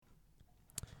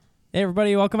Hey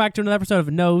everybody, welcome back to another episode of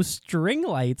No String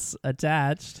Lights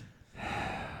Attached.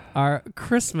 Our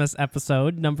Christmas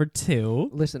episode, number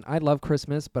 2. Listen, I love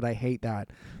Christmas, but I hate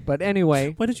that. But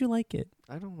anyway. Why did you like it?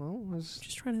 I don't know. I was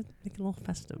Just trying to make it a little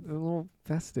festive. a little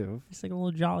festive. Just like a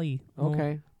little jolly.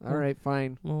 Okay. All right,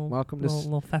 fine. Welcome to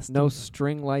little festive. No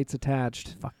String Lights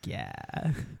Attached. Fuck yeah.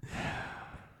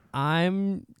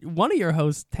 I'm one of your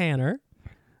hosts, Tanner.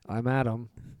 I'm Adam.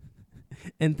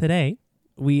 And today,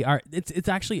 we are. It's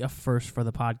actually a first for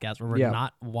the podcast where we're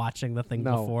not watching the thing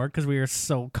before because we are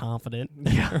so confident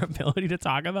in our ability to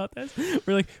talk about this.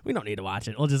 We're like, we don't need to watch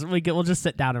it. We'll just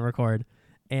sit down and record.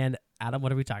 And Adam,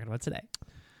 what are we talking about today?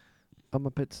 A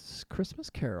Muppets Christmas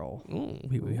Carol. Ooh,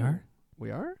 we are. We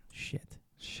are? Shit.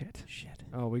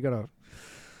 Oh, we gotta.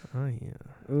 Oh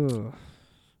yeah. Ugh.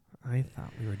 I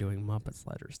thought we were doing Muppets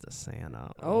letters to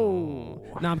Santa. Oh.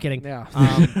 No, I'm kidding. Yeah.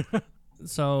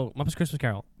 So Muppets Christmas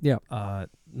Carol. Yeah.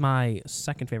 My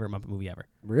second favorite Muppet movie ever.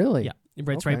 Really? Yeah.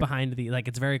 It's right behind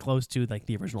it's very close to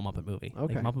the original Muppet movie.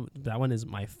 Okay. That one is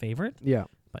my favorite. Yeah.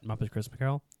 But Muppets Christmas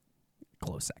Carol,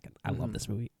 close second. I love this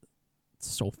movie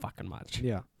so fucking much.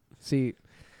 Yeah. See,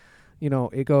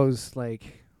 it goes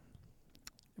like.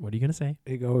 What are you gonna say?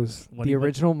 It goes the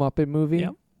original Muppet movie.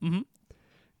 Yep. Mm-hmm.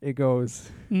 It goes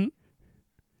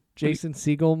Jason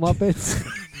Segel Muppets.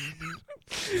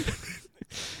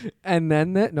 And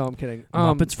then no, I'm kidding.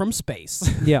 Muppets from Space.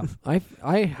 Yeah,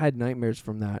 I had nightmares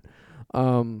from that.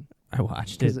 I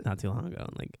watched it not too long ago.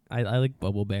 And I like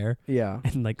Bubble Bear. Yeah,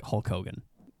 and Hulk Hogan.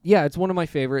 Yeah, it's one of my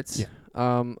favorites. Yeah.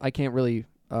 I can't really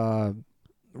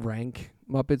rank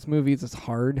Muppets movies. It's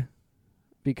hard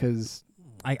because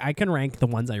I can rank the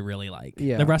ones I really like.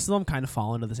 Yeah. The rest of them kind of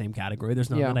fall into the same category.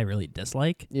 There's none that I really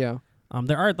dislike. Yeah.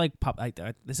 There are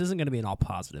this isn't going to be an all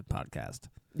positive podcast.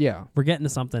 Yeah. We're getting to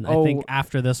something. I think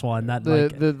after this one that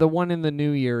the one in the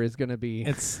new year is going to be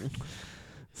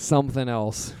something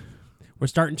else. We're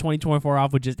starting 2024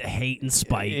 off with just hate and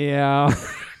spite. Yeah.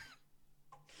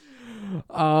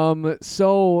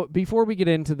 So before we get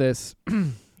into this,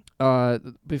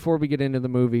 before we get into the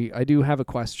movie, I do have a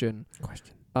question.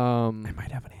 I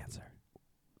might have an answer.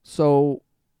 So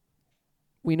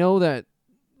we know that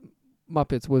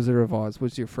Muppets Wizard of Oz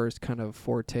was your first kind of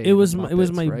forte. It was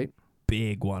Muppets, my right?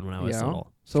 big one when I was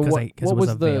little. So what was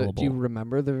available. Do you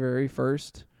remember the very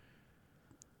first?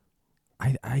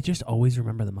 I just always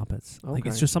remember the Muppets. Okay.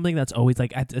 It's just something that's always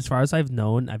as far as I've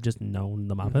known, I've just known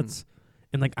the Muppets.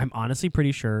 And I'm honestly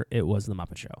pretty sure it was the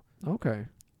Muppet Show. Okay.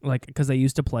 Because they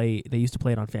used to play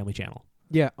it on Family Channel.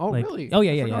 Yeah. Oh, really? Oh,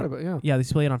 yeah. Yeah, they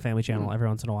used to play it on Family Channel every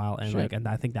once in a while, and and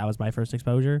I think that was my first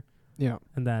exposure. Yeah.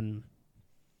 And then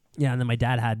my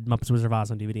dad had Muppets Wizard of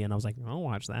Oz on DVD, and I was like, I'll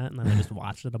watch that, and then I just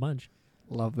watched it a bunch.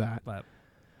 Love that. But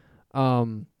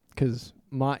because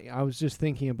I was just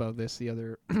thinking about this the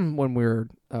other when we were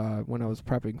when I was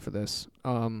prepping for this.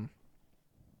 My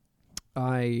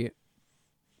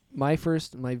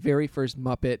very first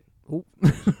Muppet.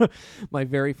 My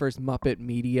very first Muppet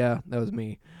media. That was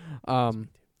me.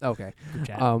 Okay. Good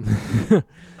chat.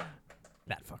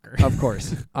 That fucker. Of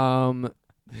course.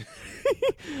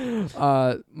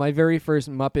 My very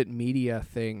first Muppet media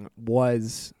thing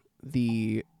was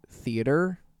the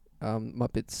theater.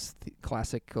 Muppets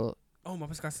Classical. Oh,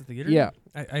 Muppets Classic Theater? Yeah.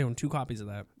 I own 2 copies of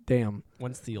that. Damn.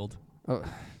 One's sealed. Oh, of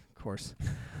course.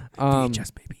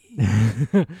 VHS, baby.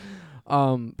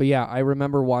 But yeah, I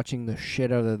remember watching the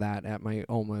shit out of that at my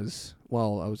Oma's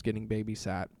while I was getting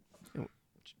babysat.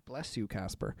 Bless you,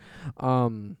 Casper. I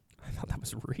thought that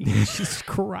was real. Jesus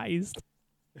Christ.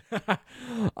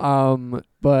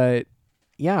 But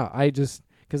yeah,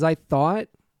 because I thought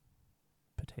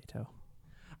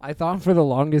for the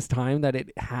longest time that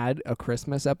it had a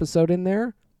Christmas episode in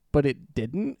there, but it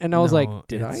didn't. And I was like,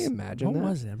 did I imagine that? What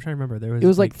was it? I'm trying to remember. It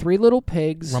was like 3 little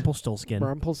pigs.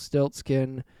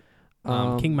 Rumpelstiltskin.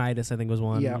 King Midas, I think, was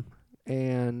one. Yeah.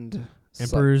 And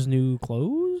Emperor's New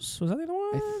Clothes? Was that the other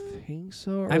one? I think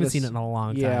so. I haven't seen it in a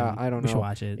long time. Yeah, I don't know. We should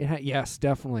watch it. Yes,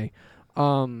 definitely.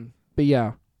 But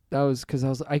yeah, that was because I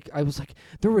was like,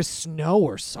 there was snow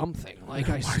or something. Like,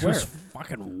 I swear. It was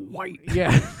fucking white.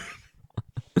 Yeah.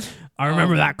 I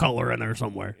remember that color in there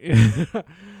somewhere.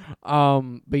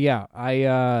 But yeah,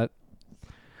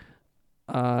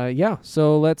 yeah,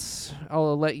 so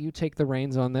I'll let you take the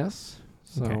reins on this.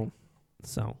 So. Okay.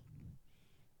 So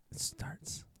it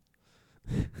starts.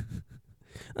 It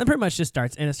pretty much just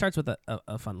starts, and it starts with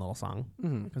a fun little song.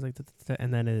 Cause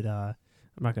and then it I'm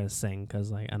not gonna sing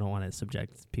because I don't want to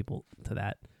subject people to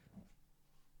that.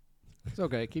 It's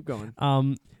okay, keep going.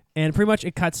 And pretty much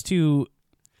it cuts to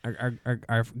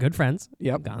our good friends.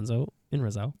 Yep. Gonzo and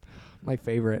Rizzo. My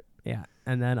favorite. Yeah,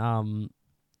 and then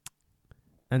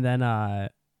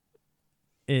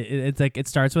it's like it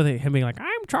starts with him being like,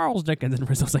 I'm Charles Dickens, and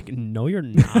Rizzo's like, no, you're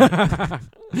not.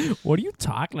 What are you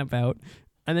talking about?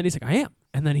 And then he's like, I am.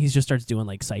 And then he just starts doing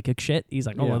like psychic shit. He's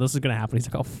like, oh, well, this is gonna happen. He's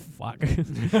like, oh fuck.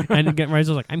 And again,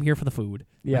 Rizzo's like, I'm here for the food.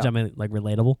 Yeah. Which I mean, like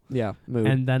relatable. Yeah. Mood.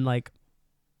 And then like,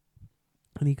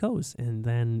 and he goes, and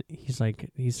then he's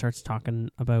like, he starts talking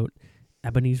about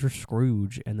Ebenezer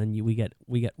Scrooge, and then we get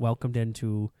welcomed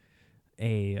into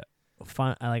a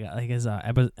fun like his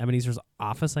Ebenezer's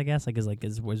office, I guess, he's like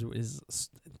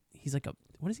a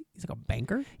what is he? He's like a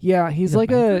banker. Yeah, he's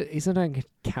like he's an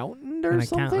accountant or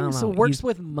something. So works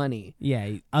with money.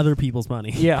 Yeah, other people's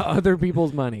money. Yeah, other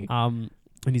people's money. And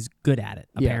he's good at it.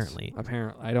 Apparently. Yes,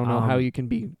 apparently, I don't know how you can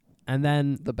be. And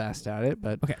then the best at it,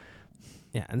 but okay.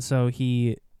 Yeah, and so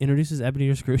he introduces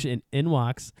Ebenezer Scrooge, and in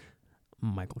walks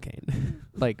Michael Caine,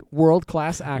 like world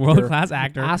class actor,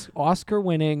 Oscar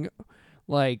winning,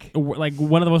 like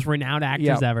one of the most renowned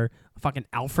actors ever. Fucking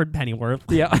Alfred Pennyworth.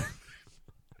 Yeah.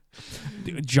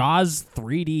 Jaws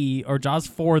 3D or Jaws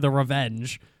 4: The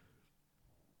Revenge.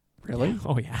 Really?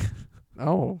 Oh yeah.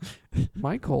 Oh,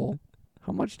 Michael,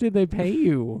 how much did they pay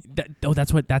you?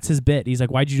 That's his bit. He's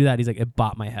like, why'd you do that? He's like, it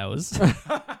bought my house.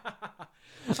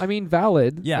 I mean,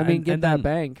 valid. Yeah. I mean, get that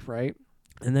bank, right?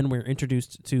 And then we're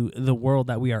introduced to the world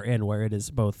that we are in, where it is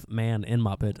both man and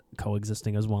Muppet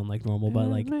coexisting as one, like normal. But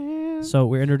like, so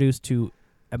we're introduced to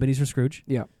Ebenezer Scrooge.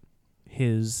 Yeah.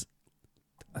 His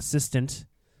assistant,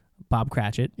 Bob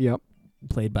Cratchit. Yep.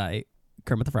 Played by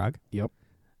Kermit the Frog. Yep.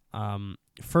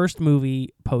 First movie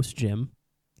post Jim.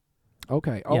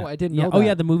 Okay. Oh, yeah. I didn't know that. Oh,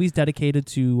 yeah. The movie's dedicated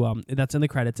to, that's in the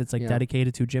credits. It's like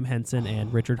dedicated to Jim Henson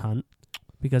and Richard Hunt,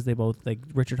 because they both, like,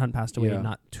 Richard Hunt passed away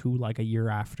not a year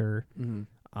after.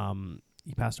 Mm-hmm.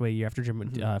 He passed away a year after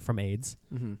Jim from AIDS.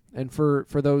 Mm-hmm. And for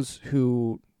those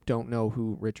who don't know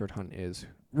who Richard Hunt is,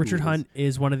 Richard Hunt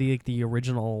is one of the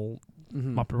original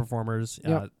Muppet performers.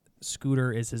 Yep.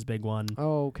 Scooter is his big one.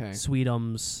 Oh, okay.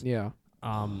 Sweetums. Yeah.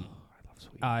 I love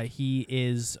Sweetums. He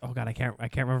is. Oh God, I can't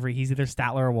remember. He's either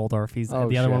Statler or Waldorf.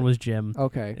 The other one was Jim.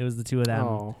 Okay. It was the two of them.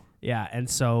 Oh. Yeah, and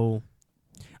so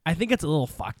I think it's a little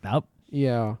fucked up.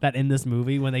 Yeah. That in this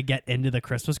movie, when they get into the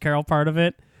Christmas Carol part of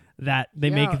it, that they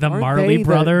make the Marley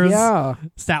brothers,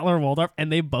 Statler and Waldorf,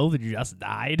 and they both just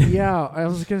died. Yeah, I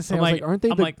was gonna say, aren't they?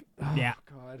 Yeah.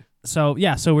 God. So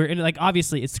we're in, like,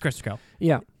 obviously it's the Christmas Carol.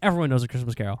 Yeah. Everyone knows a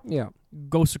Christmas Carol. Yeah.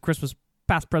 Ghost of Christmas,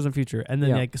 past, present, future, and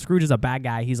then like Scrooge is a bad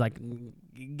guy. He's like,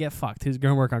 get fucked. He's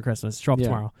gonna work on Christmas. Show up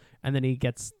tomorrow, and then he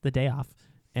gets the day off,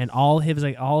 and all of his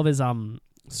I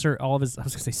was gonna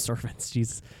say servants,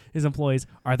 Jesus, his employees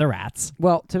are the rats.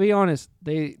 Well, to be honest,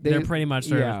 they're pretty much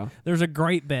servants. Yeah. There's a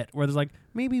great bit where there's like,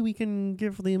 maybe we can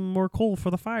give them more coal for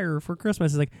the fire for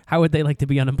Christmas. It's like, how would they like to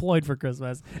be unemployed for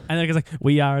Christmas? And then it's like,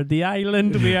 we are the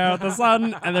island, we are the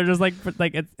sun, and they're just like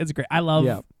it's great. I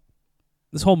love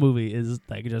this whole movie is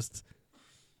like just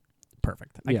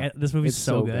perfect. This movie's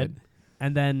so good.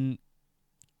 And then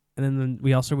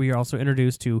we are also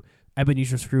introduced to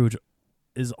Ebenezer Scrooge.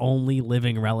 His only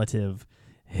living relative,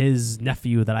 his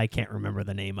nephew that I can't remember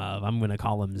the name of. I'm going to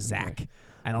call him Zach.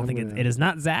 I don't think it is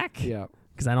not Zach. Yeah.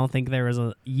 Because I don't think there is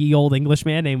a ye old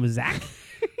Englishman named Zach.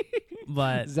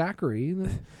 But Zachary.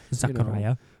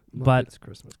 Zachariah. But it's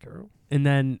Christmas Carol.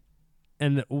 And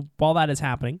while that is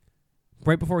happening,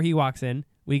 right before he walks in,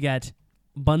 we get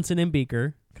Bunsen and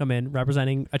Beaker come in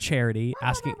representing a charity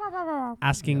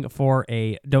asking for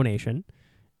a donation.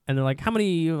 And they're like, how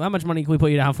much money can we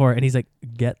put you down for? And he's like,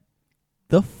 get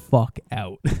the fuck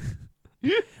out.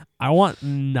 I want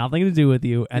nothing to do with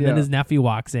you. And then his nephew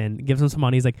walks in, gives him some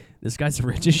money. He's like, this guy's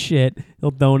rich as shit.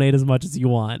 He'll donate as much as you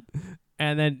want.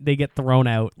 And then they get thrown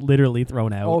out, literally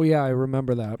thrown out. Oh, yeah, I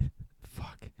remember that.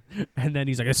 Fuck. And then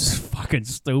he's like, this is fucking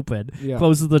stupid. Yeah.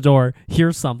 Closes the door.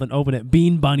 Here's something. Open it.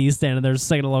 Bean Bunny's standing there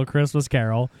singing a little Christmas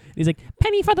carol. And he's like,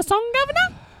 penny for the song,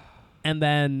 governor? And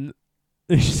then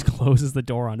he just closes the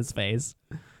door on his face,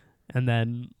 and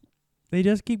then they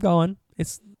just keep going.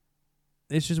 It's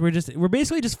just we're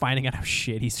basically just finding out how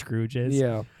shitty Scrooge is,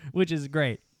 which is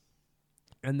great.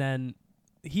 And then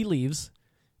he leaves,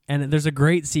 and there's a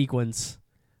great sequence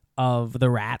of the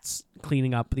rats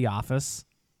cleaning up the office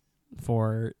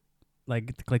for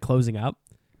like closing up.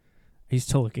 He's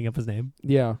still looking up his name,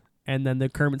 and then the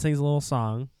Kermit sings a little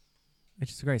song, which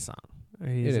is a great song.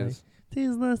 It is.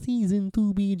 'Tis the season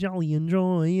to be jolly and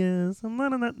joyous. Fun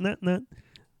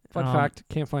fact,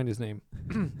 can't find his name.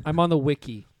 I'm on the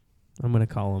wiki. I'm going to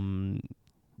call him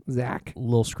Zach.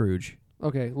 Lil Scrooge.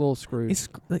 Okay, Lil Scrooge. It's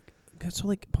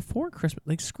before Christmas,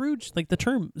 like Scrooge, like the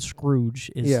term Scrooge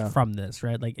is from this,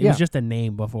 right? Like it was just a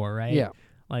name before, right? Yeah.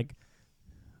 Like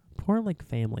poor like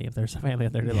family, if there's a family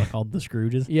out there called the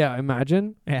Scrooges. Yeah,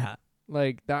 imagine. Yeah.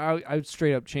 Like that, I would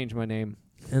straight up change my name.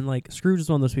 And like Scrooge is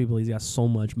one of those people. He's got so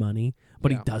much money,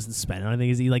 but he doesn't spend it on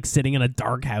anything. Is he like sitting in a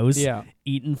dark house,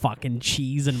 eating fucking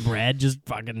cheese and bread, just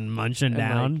fucking munching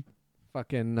down, like,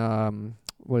 fucking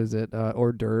what is it?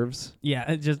 Hors d'oeuvres.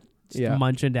 Yeah, just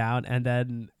munching down, and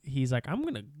then he's like, "I'm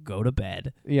gonna go to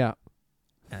bed." Yeah.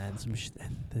 And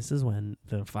this is when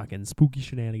the fucking spooky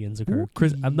shenanigans occur.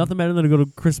 I'm nothing better than to go to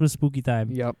Christmas spooky time.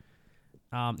 Yep.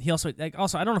 He also I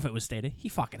don't know if it was stated, he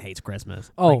fucking hates Christmas.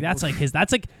 Oh, like, that's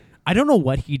like I don't know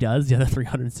what he does the other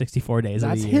 364 days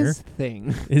of the year. That's his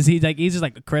thing. Is he like he's just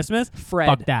like Christmas? Fred.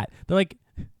 Fuck that. They're like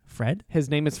Fred? His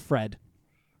name is Fred.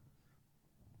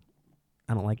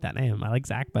 I don't like that name. I like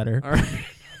Zach better. All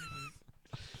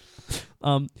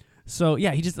right. So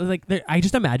yeah, he just like I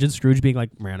just imagine Scrooge being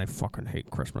like, "Man, I fucking hate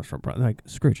Christmas." Like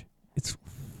Scrooge, it's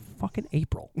fucking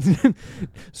April.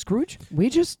 Scrooge, we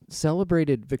just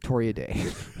celebrated Victoria Day.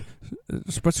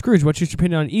 But Scrooge, what's your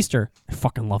opinion on Easter? I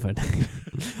fucking love it.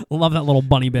 Love that little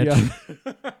bunny bitch.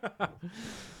 Yeah.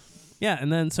 Yeah,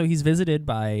 and then so he's visited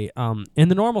by in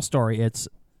the normal story it's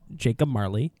Jacob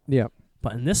Marley. Yeah.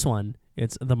 But in this one,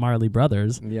 it's the Marley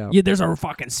brothers. Yeah. There's a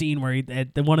fucking scene where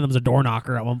one of them's a door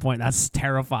knocker at one point. That's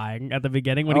terrifying at the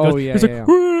beginning when he goes. Yeah, he's yeah, like,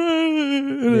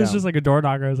 yeah. It's just like a door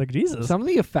knocker. I was like, Jesus. Some of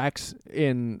the effects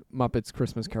in Muppets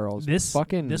Christmas Carols. This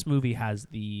movie has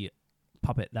the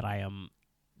puppet the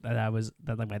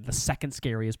second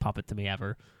scariest puppet to me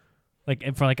ever.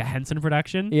 Like for like a Henson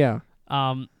production. Yeah.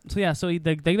 So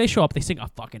they show up. They sing a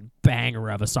fucking banger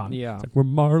of a song. Yeah. It's like, we're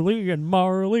Marley and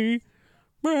Marley.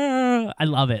 I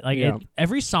love it. Like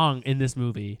every song in this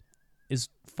movie is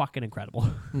fucking incredible.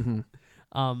 Mm-hmm.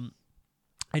 I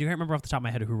can't remember off the top of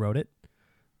my head who wrote it,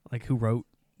 like who wrote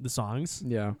the songs.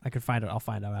 Yeah, I could find it. I'll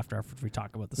find out after we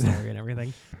talk about the story and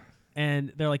everything.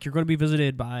 And they're like, you're going to be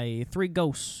visited by 3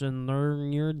 ghosts,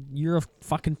 and you're a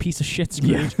fucking piece of shit,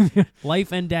 Scrooge. Yeah.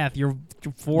 Life and death. You're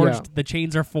forged. Yeah. The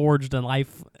chains are forged, and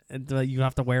life you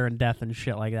have to wear in death and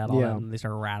shit like that. All that. And they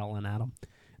start rattling at them.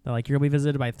 They're like, you're going to be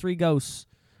visited by 3 ghosts.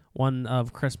 One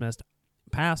of Christmas,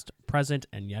 past, present,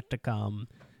 and yet to come.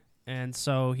 And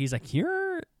so he's like,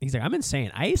 I'm insane.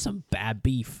 I ate some bad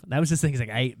beef. That was his thing. He's like,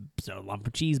 I ate a lump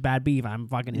of cheese, bad beef. I'm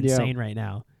fucking insane right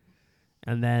now.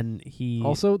 And then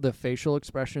also the facial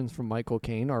expressions from Michael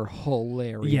Caine are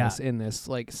hilarious in this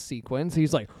like sequence.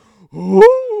 He's like,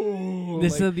 "Ooh!"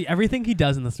 Everything he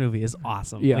does in this movie is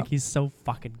awesome. Yeah. Like he's so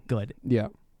fucking good. Yeah,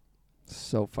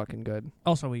 so fucking good.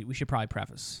 Also, we should probably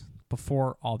preface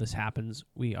before all this happens.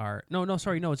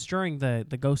 It's during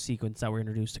the ghost sequence that we're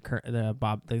introduced to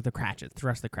the Cratchits, the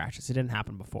rest of the Cratchits. It didn't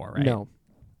happen before, right?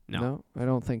 No, I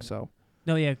don't think so.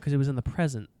 No, yeah, because it was in the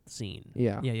present scene.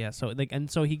 Yeah. So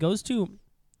so he goes to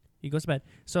bed.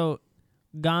 So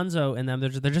Gonzo and them,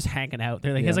 they're just hanging out.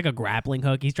 He has like a grappling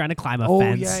hook. He's trying to climb a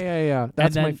fence. Oh yeah.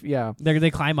 That's They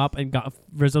climb up and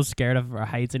Rizzo's scared of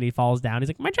heights and he falls down. He's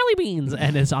like, my jelly beans,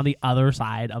 and it's on the other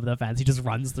side of the fence. He just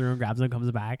runs through and grabs them and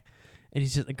comes back. And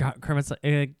he's just like Kermit's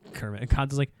like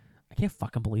Gonzo's like, I can't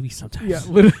fucking believe you sometimes. Yeah,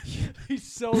 literally. He's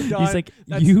so done. He's like,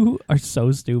 you are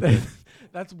so stupid.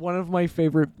 That's one of my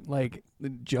favorite like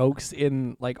jokes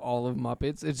in like all of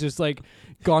Muppets. It's just like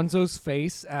Gonzo's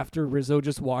face after Rizzo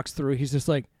just walks through. He's just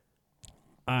like.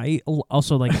 I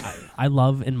also like I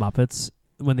love in Muppets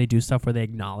when they do stuff where they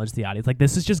acknowledge the audience. Like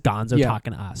this is just Gonzo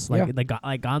talking to us. Like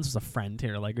Gonzo's a friend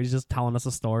here. Like he's just telling us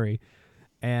a story.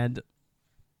 And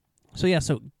so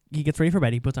he gets ready for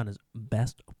bed. He puts on his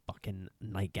best fucking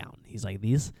nightgown. He's like,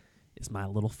 "This is my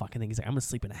little fucking thing." He's like, "I'm gonna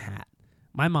sleep in a hat."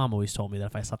 My mom always told me that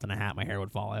if I slept in a hat, my hair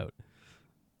would fall out.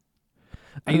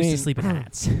 I used to sleep in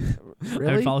hats. Really?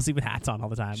 I would fall asleep with hats on all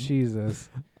the time. Jesus.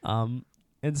 And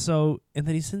then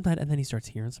he's in bed, and then he starts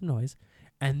hearing some noise,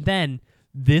 and then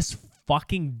this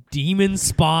fucking demon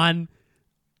spawn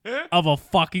of a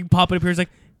fucking puppet appears.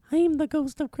 Like, I'm the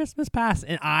ghost of Christmas past,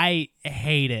 and I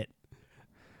hate it.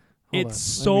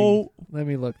 Let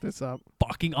me look this up.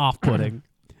 Fucking off-putting.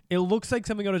 It looks like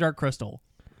something out of Dark Crystal.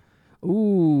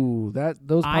 Ooh,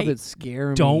 those puppets scare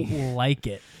me. Don't like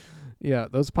it. Yeah,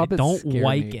 those puppets scare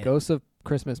me. It. Ghosts of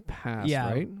Christmas Past, yeah.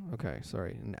 Right? Okay,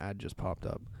 sorry. An ad just popped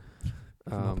up.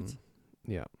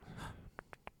 Yeah.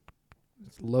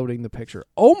 It's loading the picture.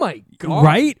 Oh my god.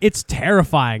 Right? It's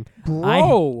terrifying.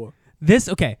 Bro. This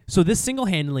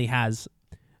single-handedly has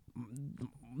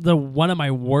one of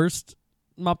my worst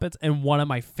Muppets and one of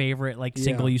my favorite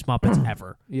single-use Muppets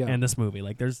ever in this movie.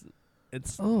 Like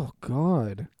oh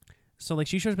god. So like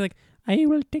she shows me like, I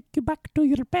will take you back to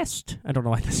your best. I don't know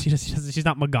why she's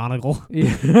not McGonagall.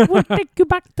 Yeah. I will take you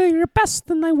back to your best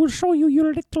and I will show you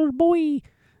your little boy.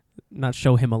 not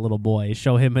show him a little boy,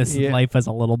 show him his life as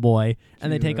a little boy.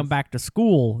 And they take him back to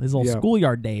school, his little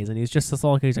schoolyard days. And he's just this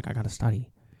little kid. He's like, I got to study.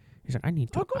 He's like, I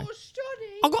need to. I got to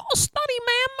study. I got to study,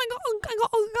 ma'am. I got to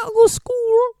go to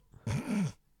school.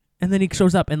 And then he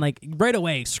shows up and like right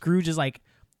away, Scrooge is like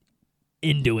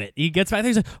into it. He gets back there.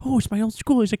 He's like, oh, it's my old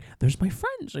school. He's like, there's my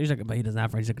friends. He's like, but he doesn't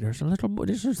have friends. He's like, there's a little boy.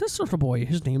 There's this little boy.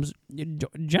 His name's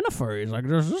Jennifer. He's like,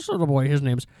 there's this little boy. His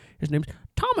name's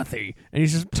Tomothy. And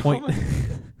he's just pointing.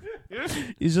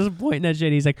 He's just pointing at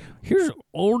shit. He's like, here's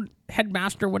old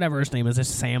headmaster, whatever his name is. It's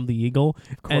Sam the Eagle.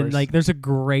 Of course. And like, there's a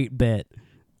great bit.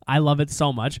 I love it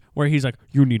so much where he's like,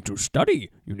 you need to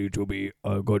study. You need to be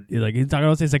a good, like, he's talking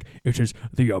about, he's like, it is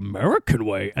the American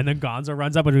way. And then Gonzo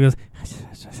runs up and he goes,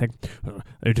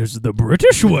 it is the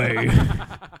British way.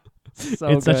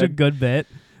 It's such a good bit.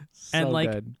 So and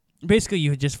like, basically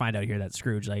you just find out here that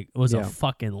Scrooge like was a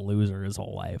fucking loser his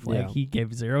whole life. Like he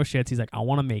gave zero shits. He's like, I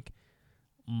want to make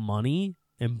money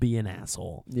and be an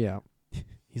asshole. Yeah.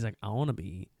 He's like, I want to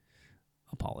be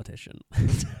a politician.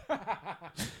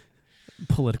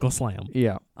 Political slam.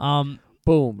 Yeah.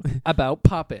 Boom. About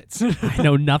puppets. I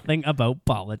know nothing about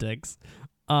politics.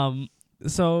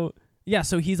 So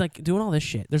he's like doing all this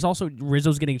shit. There's also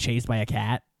Rizzo's getting chased by a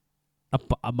cat, a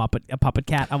puppet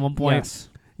cat at one point. Yes.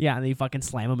 Yeah, and they fucking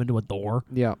slam him into a door.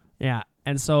 Yeah. Yeah,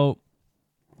 and so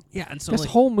this like,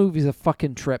 whole movie's a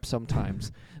fucking trip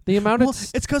sometimes. The amount of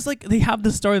it's because like they have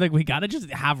the story like we gotta just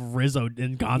have Rizzo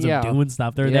and Gonzo doing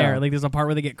stuff. They're there. Like there's a part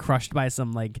where they get crushed by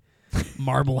some like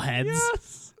marble heads.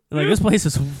 Yes. Like this place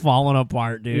is falling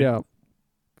apart, dude. Yeah.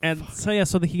 And so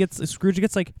Scrooge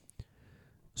gets like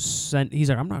sent. He's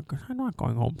like, I'm not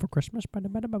going home for Christmas. Blah,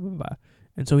 blah, blah, blah, blah.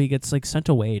 And so he gets like sent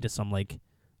away to some like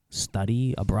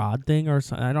study abroad thing or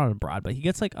something. Not abroad, but he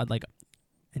gets like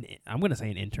I'm gonna say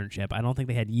an internship. I don't think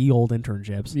they had ye old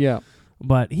internships. Yeah.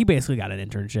 But he basically got an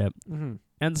internship. Mm-hmm.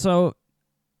 And so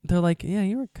they're like, yeah,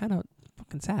 you were kind of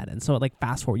fucking sad. And so like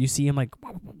fast forward, you see him like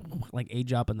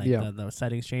age up and like the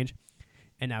settings change.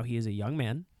 And now he is a young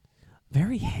man.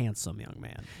 Very handsome young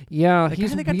man. Yeah, the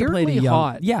he's weirdly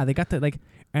hot. Yeah, they got the like,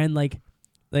 and like,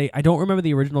 I don't remember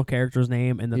the original character's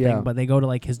name in the thing, but they go to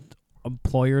like his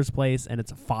employer's place, and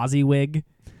it's a Fozzie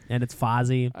and it's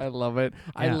Fozzie. I love it.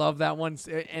 Yeah. I love that one,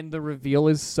 and the reveal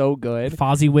is so good.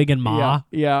 Fozzie and Ma.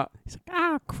 Yeah. He's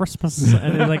like, Christmas,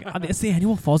 and they're like, it's the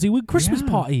annual Fozzie Christmas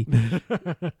party,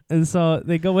 and so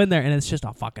they go in there, and it's just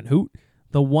a fucking hoot.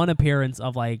 The one appearance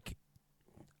of like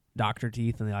Dr.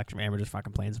 Teeth and the Electric Man were just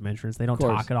fucking playing some instruments. They don't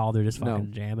talk at all. They're just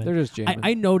fucking jamming. They're just jamming.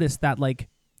 I noticed that, like,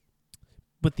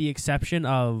 with the exception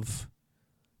of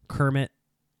Kermit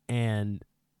and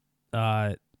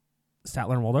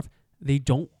Statler and Waldorf, they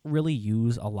don't really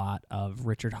use a lot of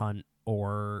Richard Hunt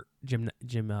or Jim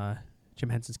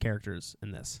Henson's characters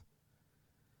in this.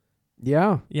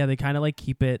 Yeah. Yeah, they kind of like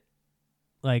keep it,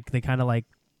 like, they kind of like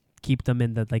keep them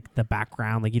in the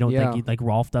background. Like you don't think like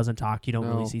Rolf doesn't talk. You don't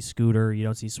really see Scooter. You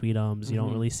don't see Sweetums. You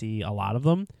don't really see a lot of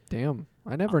them. Damn,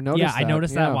 I never noticed. Yeah, I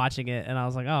noticed that watching it, and I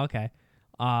was like, oh okay.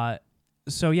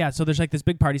 So there's like this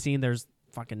big party scene. There's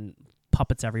fucking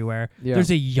puppets everywhere. Yeah.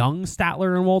 There's a young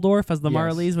Statler and Waldorf as the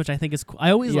Marleys, which I think is cool. I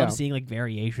always love seeing like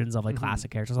variations of like classic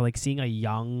characters. So like seeing a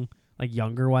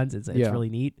younger ones, it's really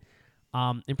neat.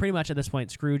 And pretty much at this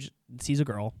point, Scrooge sees a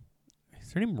girl.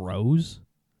 Is her name Rose?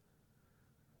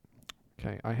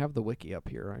 Okay, I have the wiki up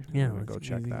here. I'm gonna go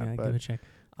check that. Yeah, give it a check.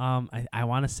 I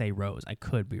want to say Rose. I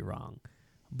could be wrong,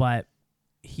 but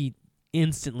he's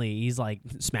like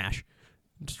smash,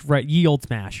 just right. Ye old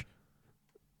smash.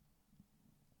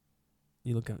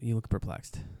 You look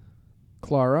perplexed.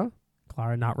 Clara,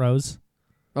 not Rose.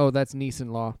 Oh, that's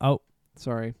niece-in-law. Oh,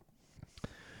 sorry.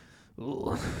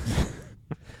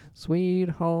 Sweet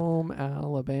Home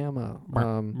Alabama.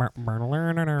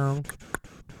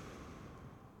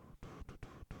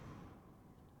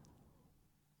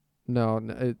 No,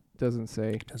 it doesn't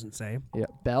say. It doesn't say. Yeah,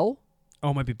 Belle?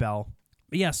 Oh, it might be Belle.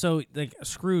 But yeah, so like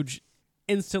Scrooge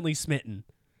instantly smitten.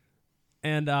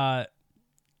 And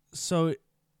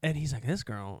and he's like, this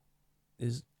girl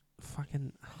is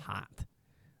fucking hot.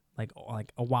 Like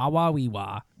a wah wah wee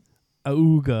wah. A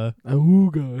ooga.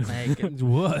 Like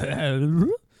what?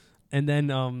 And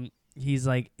then he's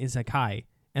like hi.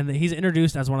 And he's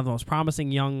introduced as one of the most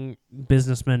promising young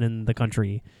businessmen in the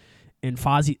country. And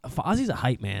Fozzie's a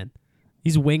hype man.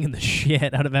 He's winging the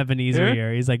shit out of Ebenezer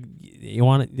here. He's like, you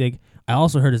want it? Like, I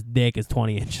also heard his dick is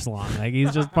 20 inches long. Like,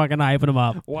 he's just fucking hyping him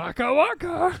up. Waka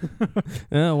waka.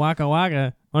 Waka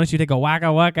waka. Why don't you take a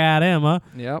waka waka at him, huh?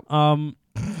 Yep.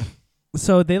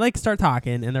 So they like start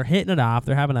talking and they're hitting it off.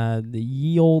 They're having the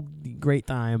ye old great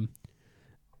time.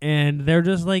 And they're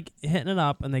just like hitting it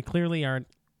up, and they clearly are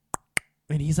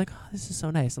And he's like, oh, this is so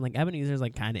nice. And like Ebenezer's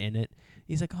like kind of in it.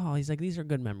 He's like, oh, these are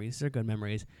good memories. These are good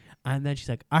memories. And then she's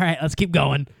like, all right, let's keep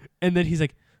going. And then he's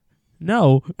like,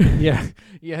 no. Yeah.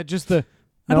 Yeah, just the...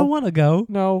 I don't want to go.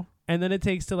 No. And then it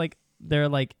takes to like, they're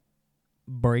like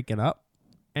breaking up.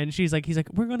 And he's like,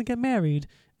 we're going to get married.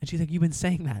 And she's like, you've been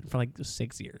saying that for like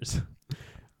 6 years.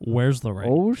 Where's the ring?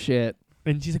 Oh, shit.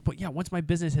 And she's like, but yeah, once my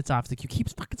business hits off, it's like, you keep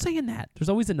fucking saying that. There's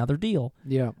always another deal.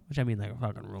 Yeah. Which I mean, like,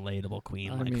 fucking relatable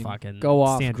queen. I like, mean, fucking go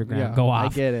off. Sandra Graham. Yeah, go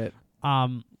off. I get it.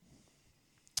 And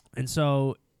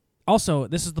so, also,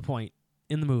 this is the point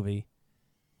in the movie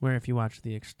where if you watch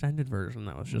the extended version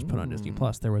that was just put on Disney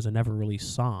Plus, there was a never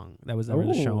released song that was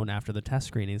never shown after the test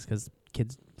screenings because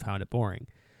kids found it boring.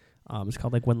 It's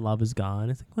called like When Love Is Gone.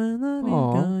 It's like When Love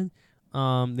Is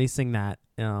Gone. They sing that.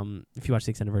 If you watch the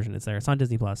extended version, it's there. It's on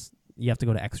Disney Plus. You have to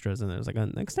go to extras and there's like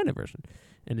an extended version,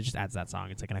 and it just adds that song.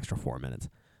 It's like an extra 4 minutes.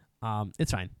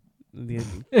 It's fine.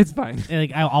 It's fine.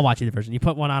 Like I'll watch either version. You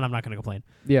put one on, I'm not gonna complain.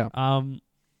 Yeah.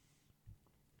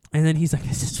 And then he's like,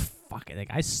 "This is fucking like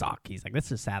I suck." He's like, "This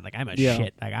is sad. Like I'm a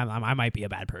shit. Like I might be a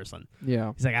bad person."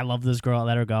 Yeah. He's like, "I love this girl. I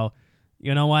let her go.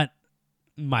 You know what?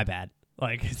 My bad.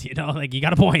 Like you know, like you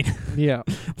got a point. Yeah.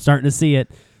 I'm starting to see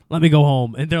it. Let me go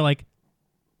home." And they're like,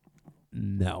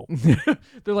 "No."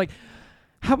 They're like,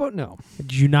 "How about no?"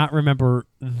 Do you not remember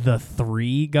the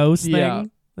 3 ghost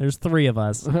thing? There's 3 of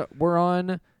us. We're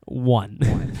on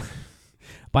 1.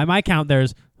 By my count,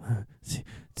 there's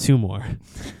 2 more.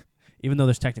 Even though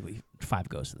there's technically 5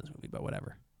 ghosts in this movie, but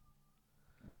whatever.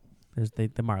 There's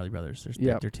the Marley brothers.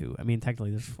 They're 2. I mean,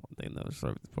 technically there's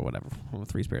 4, but whatever.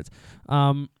 3 spirits.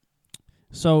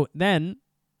 So then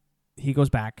he goes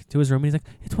back to his room and he's like,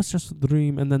 "It was just a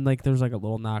dream." And then like there's like a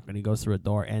little knock and he goes through a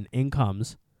door and in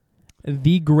comes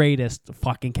the greatest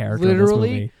fucking character in this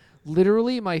movie.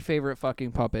 Literally my favorite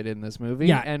fucking puppet in this movie.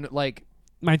 Yeah. And like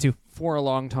mine too. For a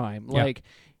long time. Yeah. Like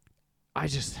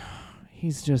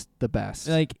he's just the best.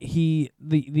 Like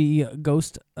the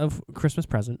ghost of Christmas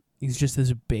Present. He's just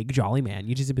this big jolly man.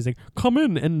 You just be like, "Come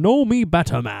in and know me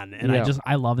better, man." And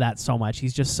I love that so much.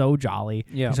 He's just so jolly.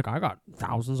 Yeah. He's like, "I got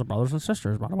thousands of brothers and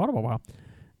sisters." Blah, blah, blah, blah.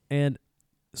 And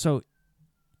so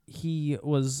he's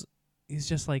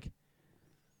just like,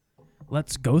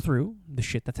 "Let's go through the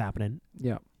shit that's happening."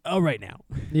 Yeah. Right now.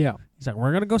 Yeah. He's like,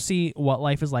 "We're gonna go see what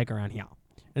life is like around here."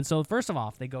 And so first of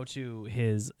all, they go to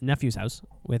his nephew's house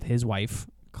with his wife,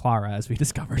 Clara, as we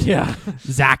discovered. Yeah.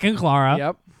 Zach and Clara.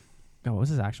 Yep. Oh, what was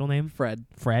his actual name? Fred.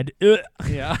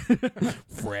 Yeah.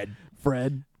 Fred.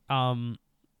 And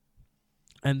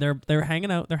they're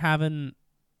hanging out. They're having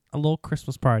a little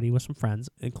Christmas party with some friends,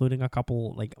 including a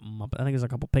couple like Muppet. I think there's a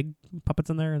couple pig puppets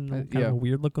in there and kind of a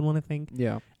weird looking one, I think.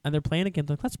 Yeah. And they're playing a game.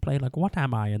 They're like, "Let's play like what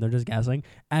am I?" And they're just guessing.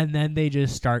 And then they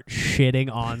just start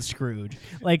shitting on Scrooge.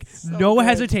 Like no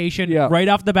hesitation, right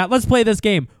off the bat. "Let's play this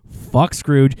game." Fuck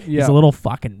Scrooge. Yeah. He's a little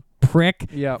fucking prick.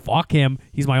 Yeah. Fuck him.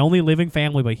 He's my only living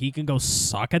family, but he can go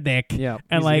suck a dick. Yeah.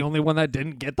 And he's like the only one that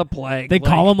didn't get the plague. They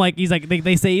call him like he's like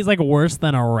they say he's like worse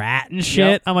than a rat and shit.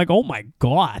 Yep. I'm like, oh my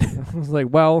god. I was like,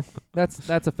 well, that's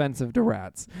offensive to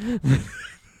rats.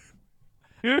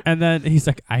 And then he's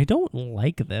like, "I don't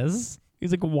like this." He's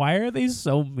like, "Why are they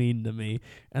so mean to me?"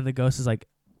 And the ghost is like,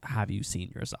 "Have you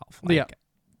seen yourself?" Like, yeah.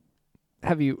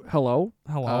 Have you? Hello.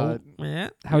 How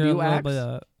do you act?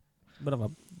 A little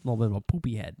bit of a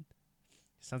poopy head.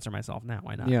 Censor myself now.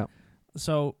 Why not? Yeah.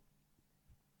 So,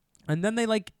 and then they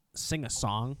like sing a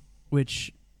song,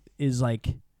 which is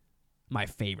like my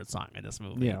favorite song in this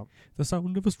movie. Yeah. "The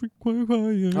sound of a street choir."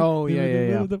 Oh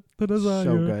yeah. The desire.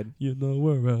 So good. You know,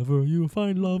 wherever you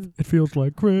find love, it feels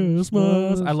like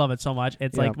Christmas. I love it so much.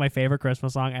 It's like my favorite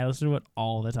Christmas song. I listen to it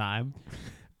all the time.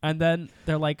 And then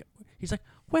they're like, he's like,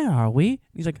 "Where are we?"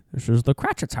 He's like, "This is the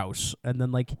Cratchit's house." And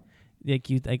then like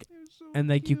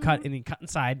you cut and you cut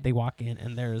inside. They walk in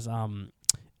and there's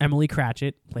Emily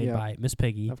Cratchit played by Miss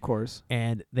Piggy, of course,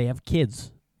 and they have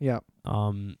kids. Yeah.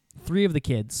 3 of the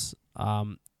kids.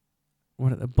 What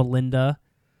are they? Belinda.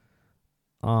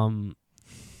 Oh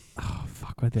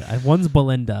fuck! One's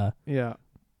Belinda. Yeah.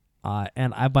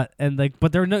 But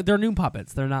they're new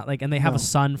puppets. They're not like, and they have a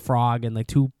son Frog and like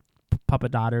 2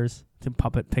 puppet daughters, 2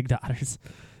 puppet pig daughters,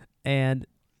 and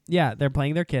yeah, they're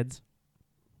playing their kids.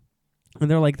 And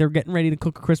they're getting ready to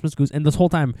cook a Christmas goose, and this whole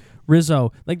time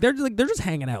Rizzo, they're just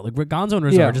hanging out. Like Gonzo and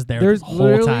Rizzo are just there the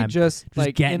whole time, just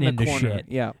like getting in the into corner. shit.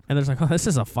 Yeah, and they're like, "Oh, this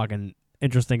is a fucking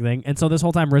interesting thing." And so this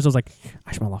whole time Rizzo's like,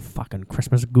 "I smell a fucking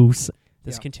Christmas goose."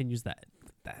 This continues that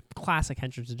classic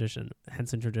Henson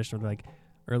tradition where like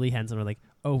early Henson are like,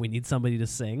 "Oh, we need somebody to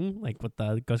sing like with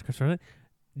the Ghost Christmas."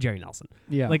 Jerry Nelson.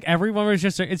 Yeah. Like everyone was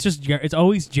just it's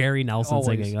always Jerry Nelson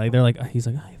singing. Like they're like he's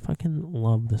like I fucking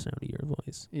love the sound of your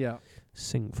voice. Yeah.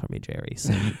 Sing for me, Jerry.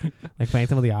 Sing. Like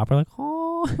Phantom of the Opera, like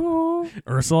oh.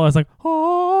 Ursula is like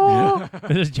oh.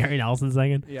 It's just Jerry Nelson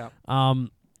singing. Yeah.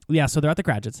 Yeah. So they're at the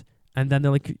Cratchits, and then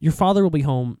they're like, your father will be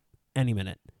home any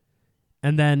minute,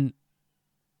 and then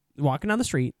walking down the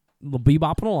street, they'll be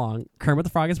bopping along. Kermit the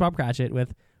Frog is Bob Cratchit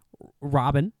with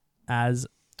Robin as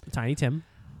Tiny Tim.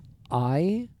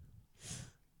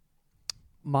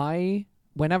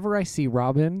 Whenever I see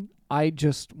Robin, I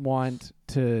just want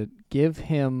to give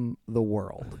him the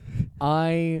world.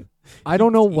 I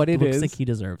don't know what it is. He looks like he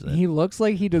deserves it. He looks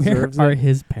like he deserves Where it. are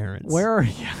his parents?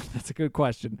 Yeah, that's a good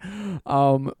question.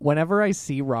 Whenever I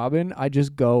see Robin, I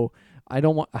just go, I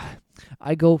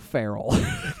go feral.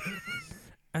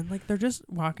 And like they're just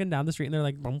walking down the street and they're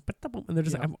like, boom, and they're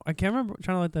just, I can't remember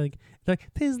trying to they're like,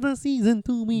 'tis the season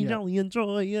to be jolly and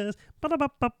joyous,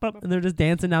 and they're just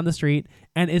dancing down the street,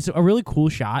 and it's a really cool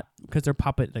shot because they're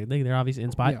puppet, they're obviously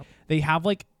in spot. Yeah. They have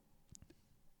like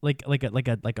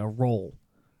a roll.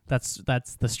 That's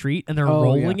the street, and they're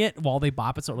rolling it while they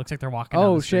bop it, so it looks like they're walking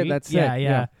down the street. Oh shit, that's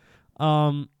yeah.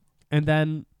 And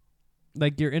then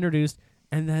like you're introduced,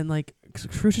 and then like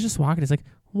Scrooge is just walking. It's like,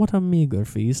 what a meager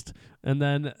feast. And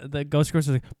then the Ghost Ghost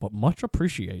is like, but much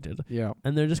appreciated. Yeah.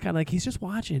 And they're just kind of like, he's just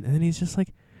watching. And then he's just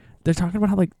like, they're talking about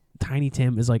how like Tiny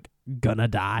Tim is like gonna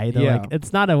die. They're like,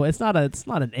 it's not an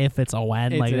if, it's a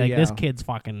when. This kid's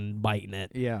fucking biting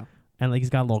it. Yeah. And like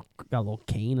he's got a little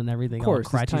cane and everything. Of course,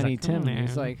 Tiny like, Tim.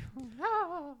 He's like,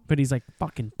 but he's like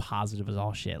fucking positive as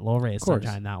all shit. Little Ray of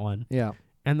Sunshine, that one. Yeah.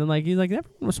 And then like he's like,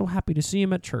 everyone was so happy to see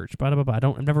him at church. But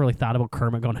I've never really thought about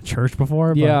Kermit going to church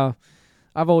before. But yeah.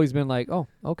 I've always been like, oh,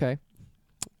 okay.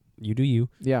 You do you.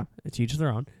 Yeah. It's each their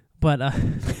own. But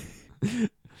and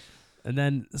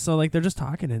then so like they're just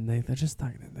talking and they're just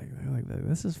talking and they're like,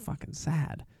 this is fucking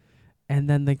sad. And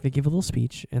then like they give a little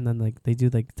speech, and then like they do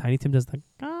like Tiny Tim does like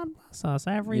God bless us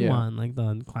everyone, like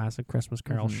the classic Christmas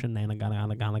Carol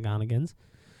shenanigans.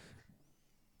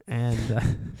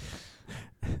 And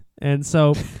and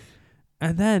so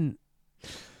and then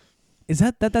is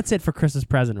that's it for Christmas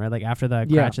present, right? Like after the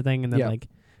Cratchit thing, and then like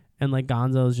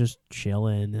Gonzo's just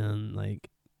chilling, and like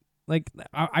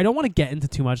I don't want to get into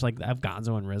too much like of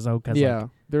Gonzo and Rizzo because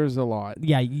there's a lot.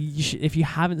 Yeah, you should, if you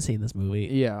haven't seen this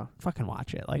movie, fucking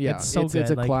watch it. Like it's so good.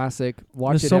 It's a like, classic.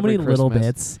 Watch there's it so every many Christmas. little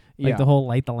bits, like the whole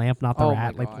light the lamp, not the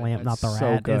rat, like the lamp, not the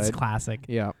so rat. Good. It's classic.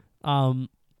 Yeah. I'm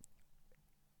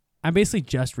basically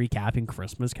just recapping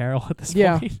Christmas Carol at this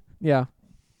point. Yeah.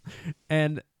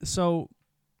 And so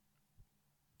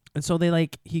they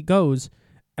like he goes,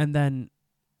 and then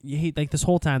he like this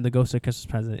whole time the ghost of Christmas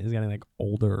present is getting like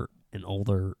older and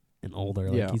older and older.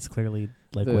 Like he's clearly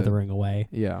like withering away.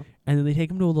 Yeah. And then they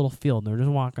take him to a little field, and they're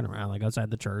just walking around like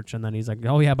outside the church, and then he's like,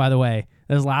 oh yeah, by the way,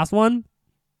 this last one,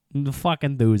 the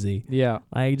fucking doozy. Yeah.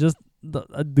 Like just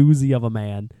a doozy of a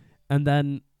man. And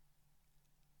then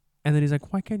he's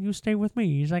like, why can't you stay with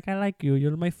me? He's like, I like you.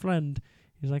 You're my friend.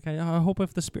 He's like, I hope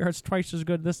if the spirit's twice as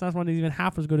good, this last one is even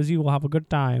half as good as you, we'll have a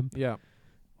good time. Yeah.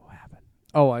 What happened?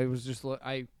 Oh, I was just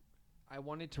I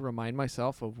wanted to remind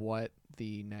myself of what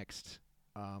the next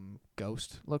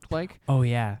ghost looked like. Oh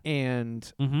yeah.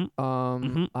 And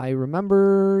I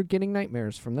remember getting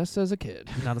nightmares from this as a kid.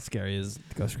 Not as scary as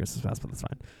the Ghost of Christmas Past, but that's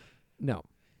fine. No.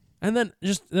 And then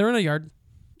just they're in a yard,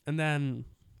 and then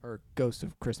Ghost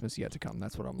of Christmas Yet to Come.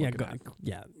 That's what I'm looking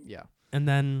at. Yeah. And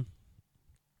then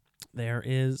there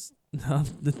is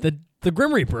the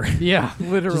Grim Reaper. Yeah,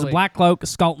 literally. Just a black cloak, a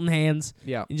skeleton hands.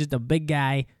 Yeah. He's just a big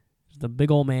guy, just a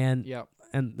big old man. Yeah.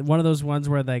 And one of those ones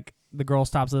where like the girl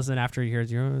stops listening after he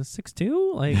hears you're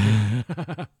 6'2", like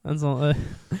that's all,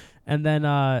 and then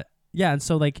and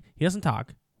so like he doesn't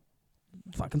talk.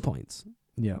 Fucking points.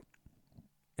 Yeah.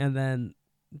 And then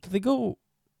do they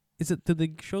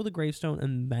show the gravestone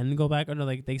and then go back? Or no,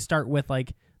 like they start with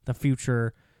like the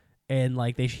future, and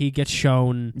like he gets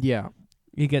shown. Yeah.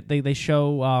 They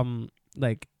show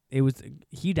like it was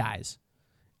he dies,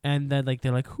 and then like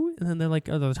they're like who, and then they're like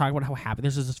they're talking about how happy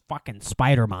there's this fucking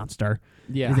spider monster.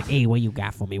 Yeah. He's like, hey, what you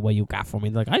got for me? What you got for me?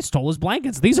 They're like, I stole his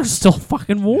blankets. These are still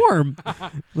fucking warm.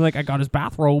 Like I got his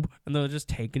bathrobe, and they're just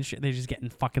taking shit. They're just getting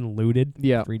fucking looted.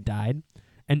 Yeah. After he died.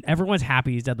 And everyone's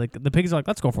happy he's dead. Like the pigs are like,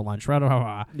 let's go for lunch.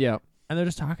 Yeah. And they're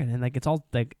just talking, and like it's all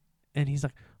like, and he's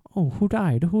like, oh, who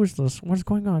died? Who is this? What's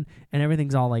going on? And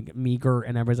everything's all like meager,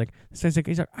 and everybody's like,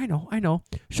 he's like, I know.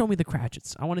 Show me the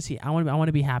Cratchits. I want to see. I want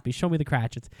to be happy. Show me the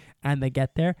Cratchits. And they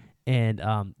get there, and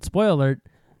spoiler alert,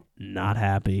 not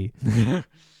happy.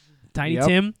 Tiny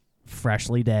Tim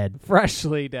freshly dead.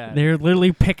 Freshly dead. They're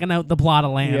literally picking out the plot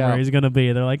of land where he's going to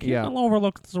be. They're like, he'll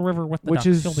overlook the river with the Which ducks.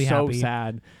 is He'll be so happy.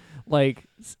 sad. Like,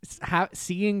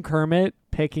 seeing Kermit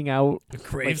picking out A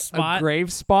grave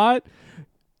spot,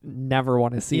 never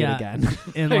want to see it again.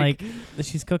 And, like,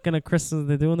 she's cooking a Christmas,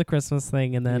 they're doing the Christmas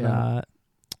thing, and then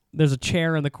there's a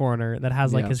chair in the corner that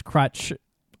has, like, his crutch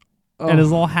and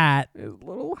his little hat. His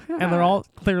little hat. And they're all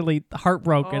clearly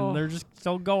heartbroken. They're just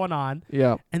still going on.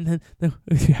 Yeah. And then the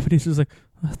Japanese was like,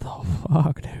 what the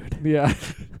fuck, dude? Yeah.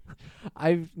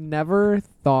 I've never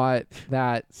thought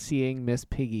that seeing Miss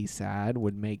Piggy sad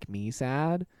would make me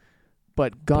sad,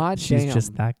 but goddamn, she's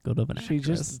just that good of an actress. She's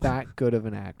just that good of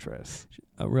an actress.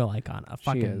 A real icon. A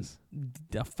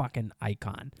fucking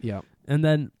icon. Yeah. And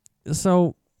then,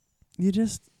 so you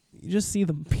just see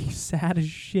them be sad as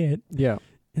shit. Yeah.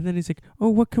 And then he's like, oh,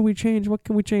 what can we change? What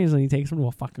can we change? And he takes him to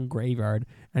a fucking graveyard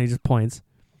and he just points.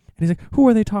 And he's like, who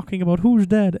are they talking about? Who's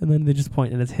dead? And then they just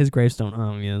point and it's his gravestone.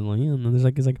 Oh, yeah. And he's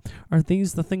like, are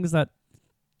these the things that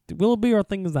will be or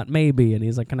things that may be? And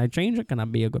he's like, can I change it? Can I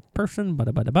be a good person?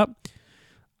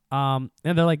 And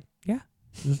they're like, yeah,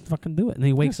 just fucking do it. And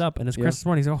he wakes up and it's Christmas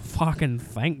morning. He's like, oh, fucking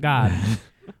thank God.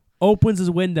 Opens his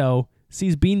window,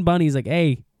 sees Bean Bunny. He's like,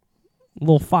 hey,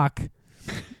 little fuck.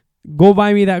 Go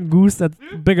buy me that goose that's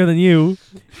bigger than you.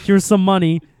 Here's some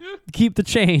money. Keep the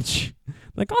change.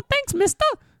 Like, oh, thanks, mister.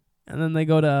 And then they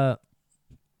go to...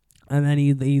 And then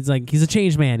he's like... He's a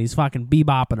changed man. He's fucking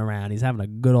bebopping around. He's having a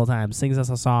good old time. Sings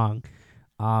us a song.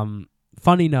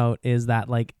 Funny note is that,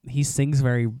 like, he sings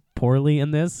very poorly in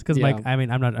this. Because, I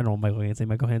don't know Michael Caine say.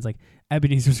 Michael Caine's like,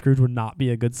 Ebenezer Scrooge would not be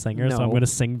a good singer, so I'm going to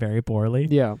sing very poorly.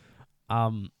 Yeah.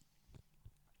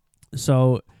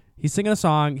 So... He's singing a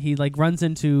song. He like runs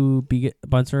into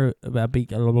Bunsen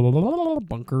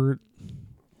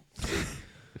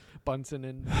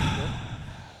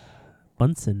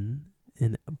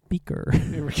in a beaker.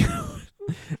 Here we go.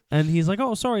 And he's like,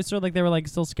 "Oh, sorry, sir." Like they were like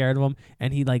still scared of him.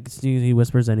 And he like he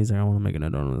whispers and he's like, "I want to make an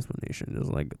addendum explanation,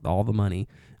 just like all the money."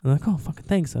 And they're like, "Oh, fucking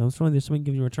thanks. I was trying to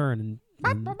give you a return."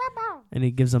 And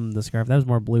he gives him the scarf. That was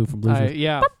more Blue from Blues.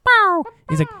 Yeah.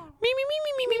 He's like,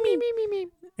 me.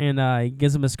 And he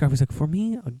gives him a scarf. He's like, for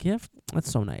me, a gift?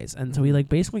 That's so nice. And so he like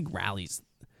basically rallies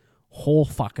whole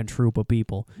fucking troop of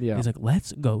people. Yeah. He's like,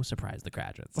 let's go surprise the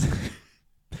Cratchits.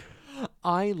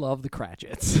 I love the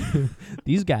Cratchits.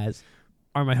 These guys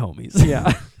are my homies.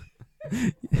 Yeah.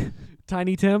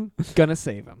 Tiny Tim, gonna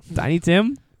save him. Tiny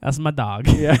Tim, that's my dog.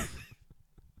 Yeah.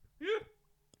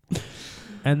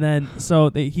 And then, so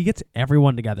he gets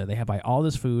everyone together. They have like all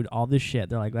this food, all this shit.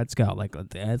 They're like, let's go. Like,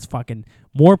 it's fucking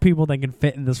more people than can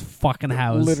fit in this fucking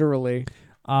house. Literally.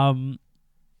 And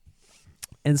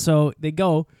so they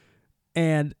go,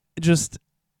 and just,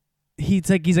 he's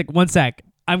like, one sec.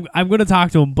 I'm going to talk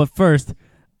to him, but first,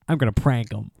 I'm going to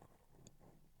prank him.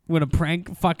 I'm going to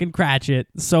prank fucking Cratchit.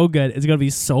 So good. It's going to be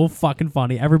so fucking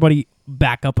funny. Everybody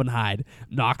back up and hide.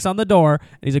 Knocks on the door,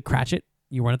 and he's like, Cratchit,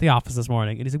 you weren't at the office this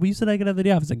morning. And he's like, well, you said I could have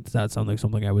the office. Like, does that sound like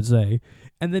something I would say?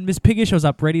 And then Miss Piggy shows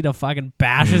up ready to fucking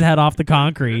bash his head off the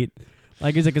concrete.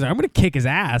 Like, he's like, I'm going to kick his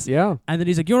ass. Yeah. And then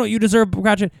he's like, you know what you deserve,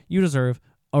 Cratchit? You deserve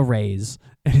a raise.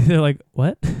 And they're like,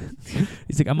 what?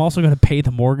 He's like, I'm also going to pay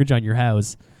the mortgage on your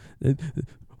house.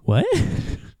 What?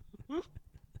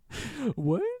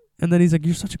 What? And then he's like,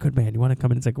 you're such a good man. You want to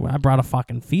come in? It's like, well, I brought a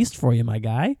fucking feast for you, my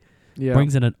guy. Yeah.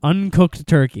 Brings in an uncooked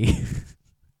turkey.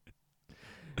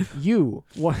 You.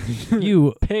 What?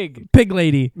 You. Pig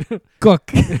Lady.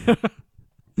 Cook. And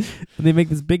they make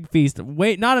this big feast.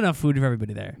 Wait, not enough food for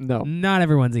everybody there. No. Not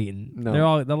everyone's eating.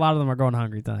 No. A lot of them are going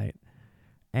hungry tonight.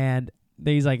 And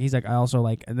he's like, I also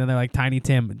like, and then they're like, Tiny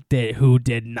Tim, who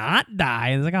did not die.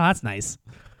 And it's like, oh, that's nice.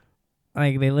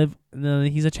 Like, they live,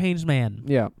 he's a changed man.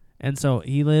 Yeah. And so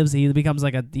he becomes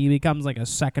like a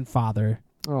second father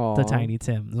to Tiny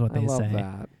Tim, is what they say. I love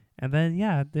that. And then,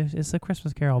 yeah, it's a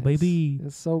Christmas Carol, baby.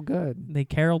 It's so good. They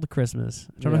caroled Christmas.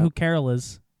 I don't know who Carol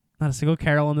is. Not a single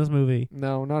Carol in this movie.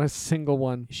 No, not a single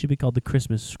one. It should be called the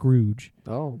Christmas Scrooge.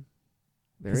 Oh.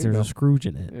 Because there's a Scrooge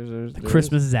in it. There's the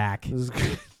Christmas Zach.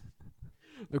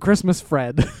 The Christmas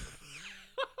Fred.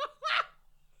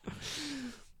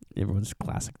 Everyone's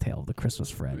classic tale of the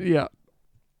Christmas Fred. Yeah.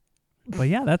 But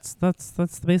yeah, that's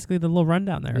basically the little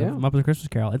rundown there of Muppets Christmas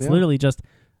Carol. It's literally just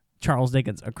Charles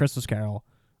Dickens' A Christmas Carol.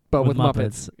 But with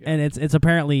Muppets. And it's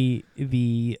apparently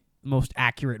the most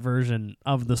accurate version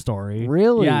of the story.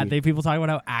 Really? Yeah, people talk about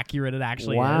how accurate it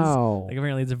actually is. Wow. Like,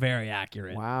 apparently it's very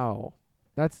accurate. Wow.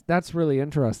 That's really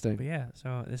interesting. But yeah,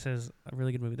 so this is a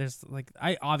really good movie. There's like,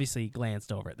 I obviously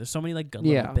glanced over it. There's so many like good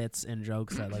little bits and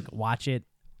jokes that like watch it.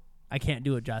 I can't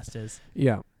do it justice.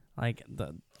 Yeah. Like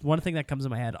the one thing that comes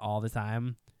in my head all the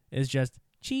time is just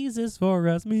cheeses for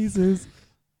us, Mises.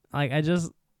 Like,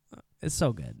 it's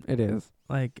so good. It is.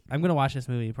 Like, I'm gonna watch this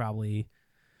movie probably.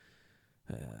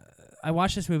 I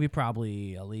watch this movie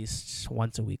probably at least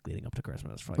once a week leading up to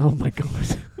Christmas. For like, Oh my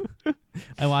god.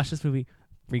 I watch this movie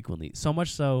frequently, so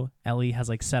much so Ellie has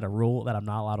like set a rule that I'm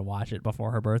not allowed to watch it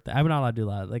before her birthday. I'm not allowed to do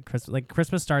that. Like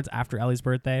Christmas starts after Ellie's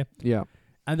birthday. Yeah.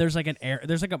 And there's like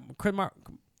Muppets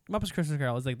Christmas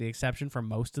Carol is like the exception for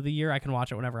most of the year. I can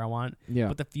watch it whenever I want. Yeah.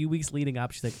 But the few weeks leading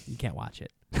up, she's like, you can't watch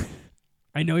it.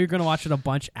 I know you're gonna watch it a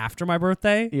bunch after my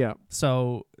birthday. Yeah.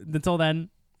 So until then,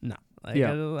 no. Like,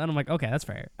 yeah. And I'm like, okay, that's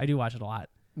fair. I do watch it a lot.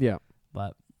 Yeah.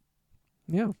 But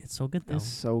yeah, it's so good though. It's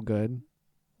so good.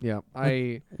 Yeah.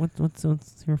 What's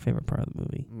your favorite part of the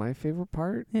movie? My favorite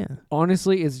part? Yeah.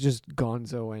 Honestly, it's just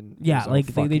Gonzo and yeah, Rizzo like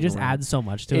they just around. add so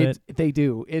much to it. They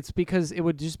do. It's because it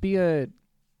would just be it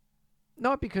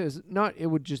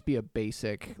would just be a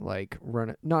basic like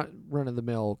run of the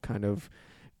mill kind of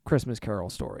Christmas Carol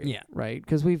story. Yeah. Right?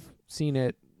 Because we've seen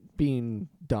it being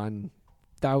done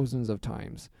thousands of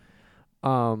times.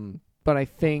 But I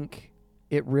think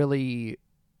it really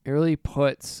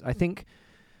puts, I think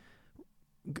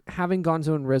having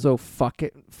Gonzo and Rizzo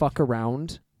fuck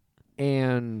around,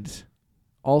 and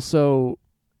also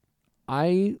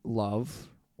I love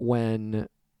when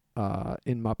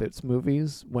in Muppets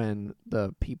movies when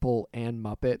the people and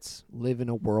Muppets live in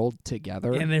a world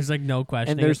together And there's like no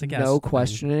questioning. and there's it's no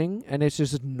questioning and it's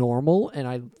just normal, and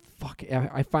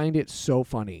I find it so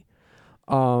funny.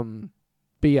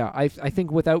 But yeah, I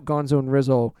think without Gonzo and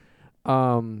Rizzo,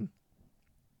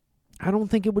 I don't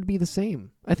think it would be the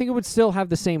same. I think it would still have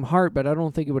the same heart, but I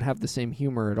don't think it would have the same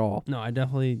humor at all. No, I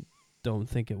definitely don't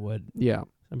think it would. Yeah.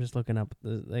 I'm just looking up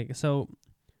this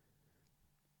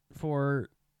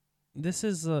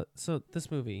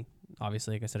movie,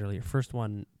 obviously, like I said earlier, first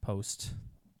one post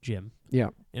Jim. Yeah.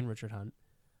 In Richard Hunt.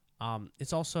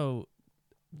 It's also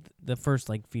the first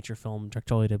like feature film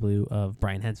directorial debut of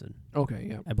Brian Henson. Okay,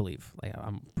 yeah. I believe. Like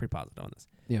I'm pretty positive on this.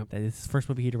 Yeah. That is his first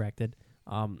movie he directed.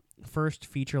 First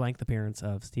feature length appearance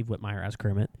of Steve Whitmire as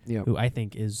Kermit. Yeah. Who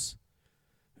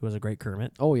was a great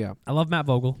Kermit. Oh yeah. I love Matt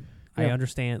Vogel. Yeah. I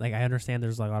understand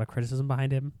there's like a lot of criticism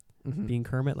behind him being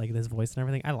Kermit, like his voice and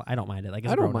everything. I don't mind it. Like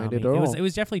I don't mind it at all. It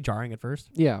was definitely jarring at first.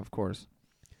 Yeah, of course.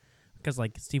 Because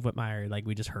like Steve Whitmire, like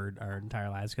we just heard our entire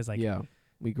lives. Because like yeah,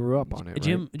 we grew up on it.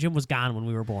 Jim was gone when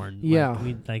we were born. Yeah,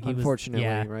 he unfortunately,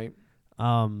 was, right.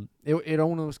 It It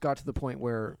almost got to the point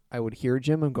where I would hear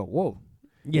Jim and go, "Whoa."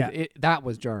 Yeah, that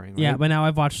was jarring. Right? Yeah, but now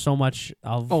I've watched so much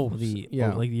of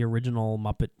the original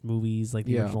Muppet movies, like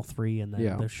the original 3, and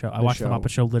then the show. I watched the Muppet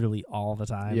Show literally all the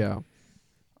time. Yeah.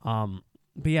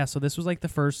 But yeah, so this was like the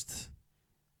first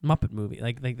Muppet movie.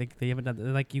 Like they haven't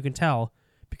done, like you can tell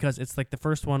because it's like the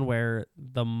first one where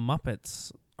the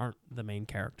Muppets aren't the main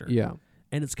character. Yeah.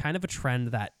 And it's kind of a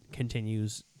trend that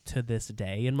continues to this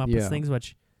day in Muppets things,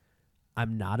 which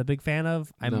I'm not a big fan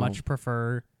of. I much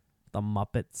prefer the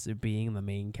Muppets being the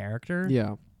main character.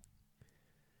 Yeah.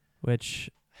 Which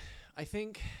I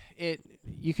think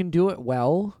you can do it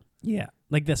well. Yeah.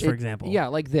 Like this, for example. Yeah,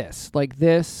 like this.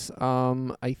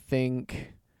 I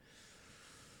think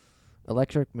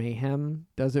Electric Mayhem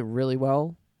does it really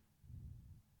well.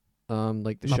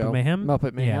 Like the Muppet show.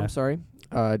 Muppet Mayhem, sorry.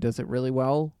 Does it really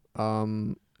well.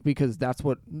 Because that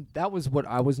was what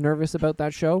I was nervous about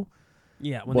that show.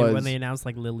 Yeah, when they announced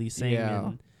like Lily Singh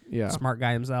and Smart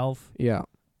Guy himself. Yeah.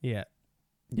 Yeah.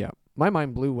 Yeah. My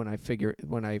mind blew when I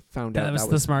found out that was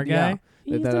the smart guy.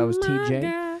 Yeah, that was TJ.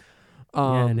 Yeah,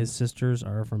 and his sisters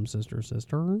are from Sister.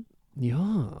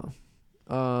 Yeah.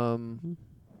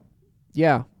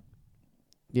 Yeah.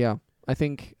 Yeah. I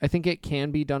think it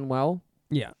can be done well.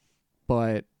 Yeah.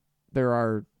 But there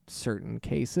are certain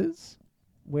cases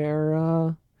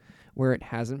where it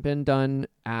hasn't been done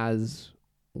as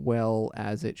well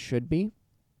as it should be.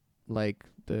 Like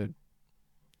the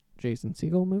Jason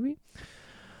Segel movie.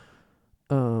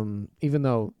 Even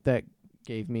though that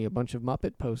gave me a bunch of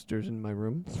Muppet posters in my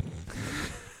room.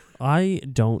 I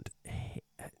don't hate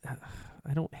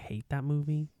that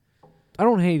movie. I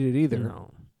don't hate it either.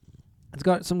 No. It's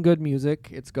got some good music.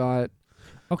 It's got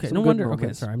no wonder. Moments.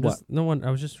 Okay, sorry.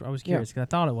 I was curious because I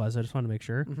thought it was. I just wanted to make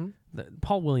sure. Mm-hmm.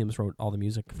 Paul Williams wrote all the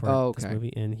music for this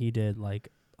movie, and he did like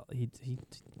he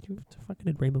fucking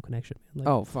did Rainbow Connection. Man.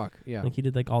 Like, fuck yeah! Like he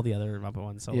did like all the other Muppet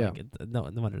ones. So like no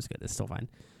wonder it's good. It's still fine.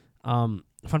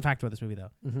 Fun fact about this movie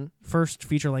though: first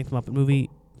feature-length Muppet movie,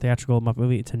 theatrical Muppet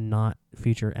movie to not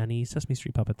feature any Sesame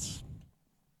Street puppets.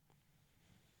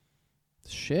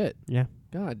 Shit. Yeah.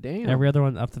 God damn. Every other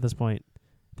one up to this point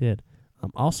did.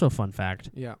 Also, fun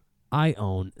fact. Yeah. I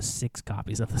own 6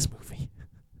 copies of this movie.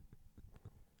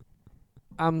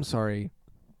 I'm sorry.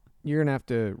 You're gonna have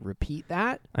to repeat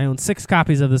that. I own 6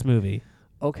 copies of this movie.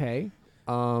 Okay.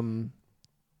 Our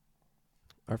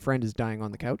friend is dying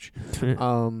on the couch.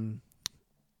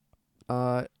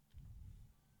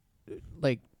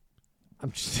 Like,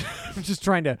 I'm just I'm just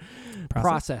trying to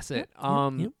process it.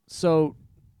 Yep. So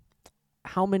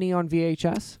how many on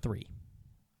VHS? 3.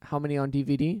 How many on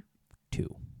DVD?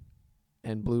 2.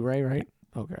 And Blu-ray, right?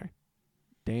 Okay.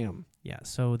 Damn. Yeah.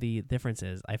 So the difference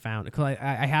is I found, because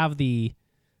I have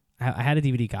I had a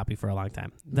DVD copy for a long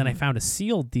time. Then I found a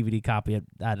sealed DVD copy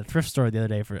at a thrift store the other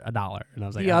day for $1, and I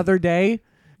was like, the other day?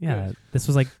 Yeah, this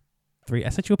was like 3. I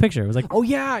sent you a picture. It was like, oh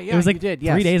yeah, it was like you did.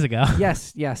 3 days ago.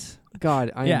 yes.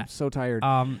 God, I am so tired.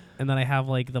 And then I have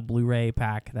like the Blu-ray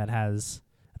pack that has,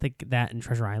 I think, that and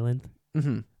Treasure Island.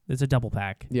 Mm-hmm. It's a double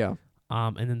pack. Yeah.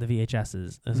 And then the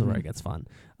VHSs. This is where it gets fun.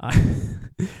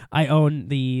 I own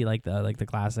the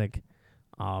classic.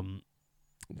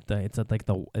 It's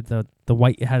the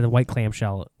white. It had a white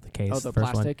clamshell case. Oh, the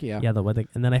first plastic. one. Yeah. Yeah.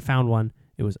 And then I found one.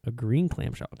 It was a green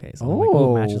clamshell case. And I'm like,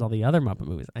 Oh. it matches all the other Muppet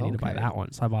movies. I need to buy Okay. that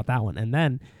one. So I bought that one. And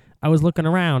then I was looking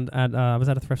around at. I was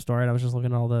at a thrift store and I was just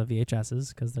looking at all the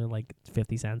VHSs because they're like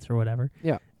 50 cents or whatever.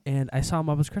 Yeah. And I saw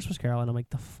Muppets Christmas Carol and I'm like,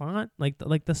 the font, like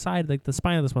the side, like the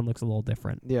spine of this one looks a little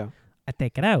different. Yeah. I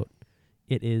take it out.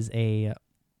 It is a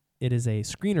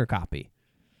screener copy.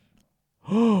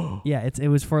 Yeah, it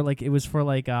was for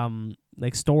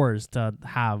stores to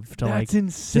have to That's like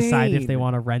insane. decide if they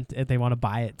want to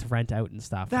buy it to rent out and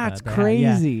stuff. That's Yeah.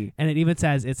 crazy. And it even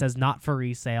says not for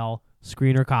resale,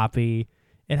 screener copy.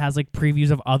 It has like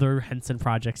previews of other Henson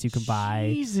projects you can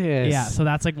buy. Jesus. Yeah, so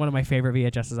that's like one of my favorite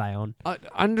VHSs I own.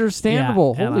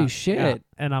 Understandable. Yeah, and, Holy shit. yeah.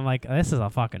 And I'm like, this is a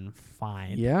fucking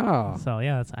find. Yeah. So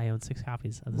yeah, I own 6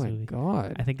 copies of this movie.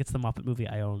 God. I think it's the Muppet movie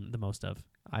I own the most of.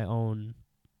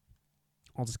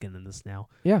 I'll just get into this now.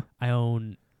 Yeah. I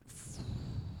own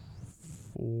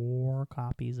 4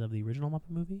 copies of the original Muppet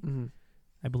movie, Mm-hmm.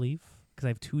 I believe, because I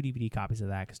have 2 DVD copies of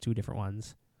that, because 2 different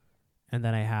ones, and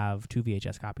then I have 2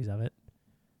 VHS copies of it.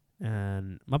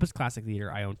 And Muppets Classic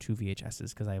Theater, I own 2 VHSs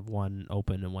because I have one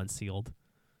open and one sealed.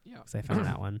 Yeah, because I found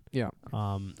that one. Yeah.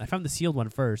 I found the sealed one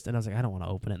first, and I was like, I don't want to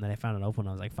open it. And then I found an open one.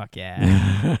 I was like, fuck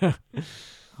yeah.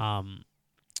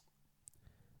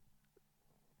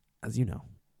 As you know,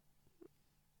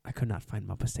 I could not find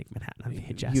Muppets Take Manhattan on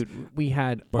VHS. We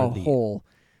had Or a the- whole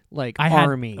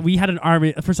army. We had an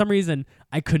army. For some reason,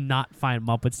 I could not find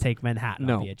Muppets Take Manhattan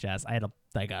No. on VHS. I had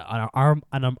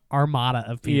an armada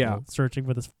of people searching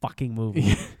for this fucking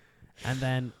movie. And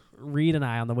then Reed and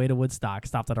I, on the way to Woodstock,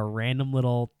 stopped at a random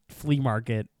little flea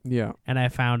market. Yeah. And I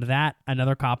found that,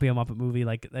 another copy of Muppet movie,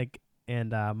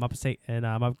 and Muppet Take and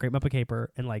Great Muppet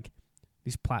Caper, and like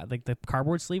these like the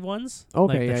cardboard sleeve ones.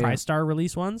 Okay, like the yeah, TriStar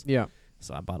release ones. Yeah.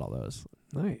 So I bought all those.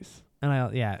 Nice.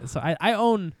 And so I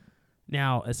own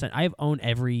now. I've owned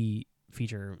every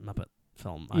feature Muppet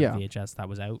film on VHS that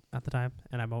was out at the time,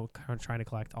 and I'm trying to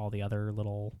collect all the other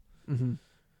little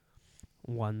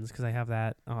ones because I have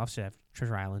that. Obviously, I have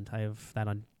Treasure Island. I have that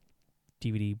on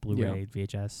DVD, Blu-ray,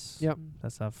 VHS. Yep.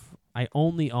 That stuff. I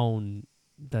only own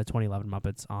the 2011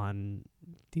 Muppets on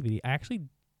DVD. I actually.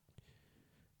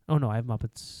 Oh no, I have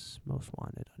Muppets Most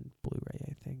Wanted on Blu-ray,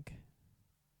 I think.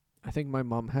 I think my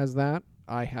mom has that.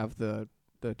 I have the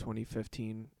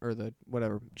 2015 or the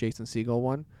whatever Jason Segel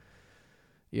one.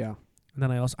 Yeah. And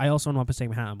then I also own Muppets Take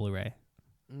Manhattan on Blu-ray.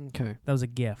 Okay. That was a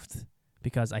gift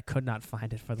because I could not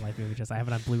find it for the life of me. Just I have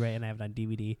it on Blu-ray and I have it on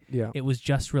DVD. Yeah. It was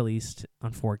just released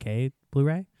on 4K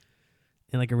Blu-ray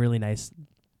in like a really nice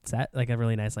set, like a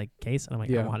really nice like case. And I'm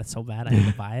like, I want it so bad, I need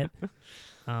to buy it.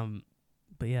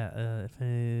 But yeah, if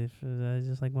I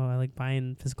just like, I like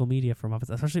buying physical media from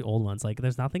Muppets, especially old ones. Like,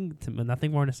 there's nothing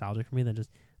more nostalgic for me than just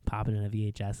popping in a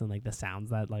VHS and like the sounds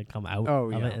that like come out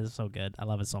of it is so good. I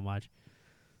love it so much.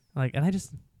 Like, and I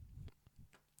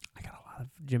got a lot of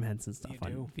Jim Henson stuff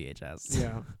on VHS.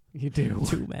 Yeah, you do.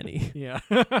 Too many. Yeah.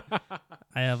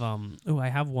 I have I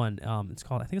have one. I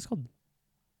think it's called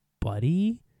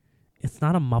Buddy. It's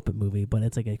not a Muppet movie, but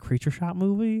it's like a Creature Shop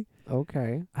movie.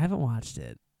 Okay. I haven't watched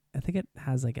it. I think it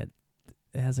has like a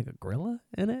gorilla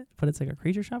in it, but it's like a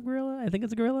Creature Shop gorilla. I think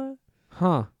it's a gorilla.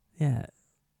 Huh. Yeah.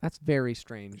 That's very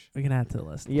strange. We can add to the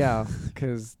list. Yeah,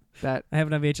 because that... I have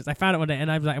it on VHS. I found it one day,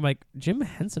 and I'm like, Jim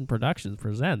Henson Productions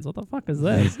presents. What the fuck is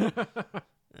this?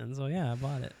 And so, yeah, I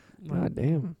bought it. God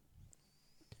damn.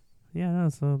 Yeah, no,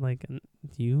 so, like,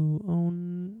 do you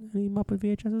own any Muppet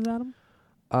VHSs, Adam?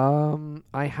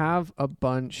 I have a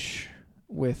bunch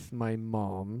with my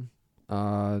mom,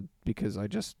 because I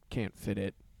just can't fit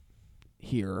it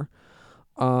here.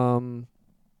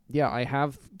 Yeah, I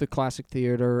have the Classic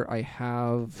Theater. I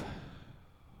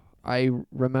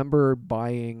remember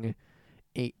buying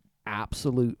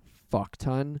absolute fuck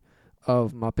ton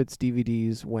of Muppets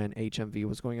DVDs when HMV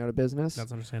was going out of business.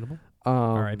 That's understandable.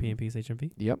 R.I.P. and peace,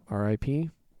 HMV. Yep,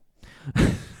 R.I.P.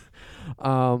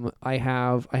 I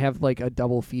have like a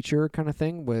double feature kind of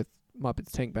thing with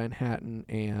Muppets Take Manhattan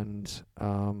and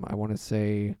I want to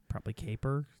say probably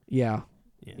Caper. Yeah,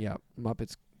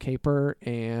 Muppets Caper,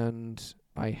 and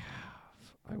I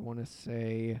want to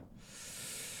say,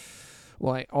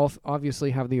 well, I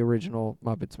obviously have the original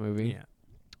Muppets movie. Yeah.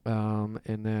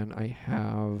 And then I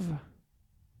have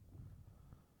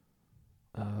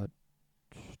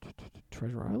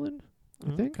Treasure Island.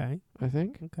 I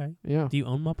think. Okay. Yeah. Do you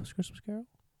own Muppets Christmas Carol?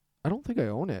 I don't think I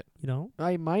own it. You don't?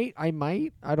 I might.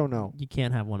 I don't know. You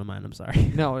can't have one of mine. I'm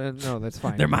sorry. No, that's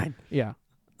fine. They're mine. Yeah.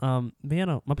 But yeah,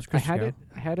 no, Muppets Christmas Carol.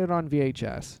 I had it on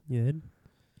VHS. You did?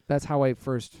 That's how I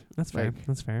first. That's fair.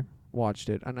 That's fair. Watched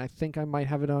it, and I think I might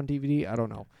have it on DVD. I don't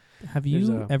know. Have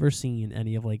you ever seen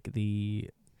any of like the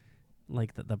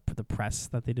press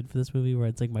that they did for this movie, where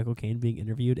it's like Michael Caine being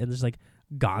interviewed, and there's like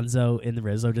Gonzo and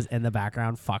Rizzo just in the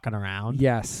background fucking around?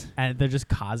 Yes. And they're just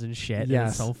causing shit. Yes. And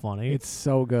it's so funny. It's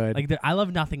so good. Like I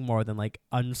love nothing more than like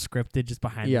unscripted, just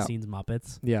behind the scenes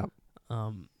Muppets. Yeah.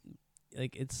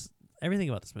 Like it's everything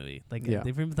about this movie. Like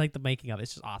they've like the making of it.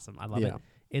 It's just awesome. I love it.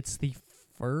 It's the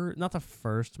not the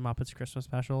first Muppets Christmas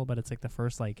special, but it's like the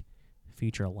first like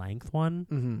feature length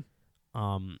one.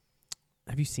 Mm-hmm.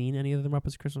 Have you seen any of the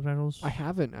Muppets Christmas specials? I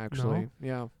haven't actually.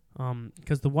 No? Yeah.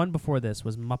 Because the one before this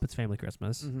was Muppets Family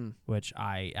Christmas, mm-hmm. which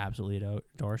I absolutely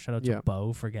adore. Shout out to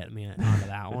Bo for getting me onto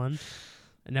that one.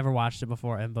 I never watched it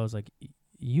before, and Bo's like,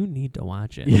 "You need to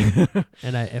watch it."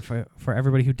 And for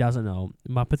everybody who doesn't know,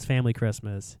 Muppets Family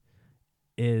Christmas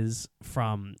is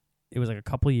from. It was like a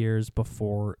couple years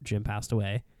before Jim passed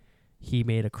away. He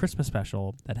made a Christmas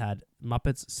special that had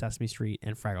Muppets, Sesame Street,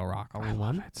 and Fraggle Rock all in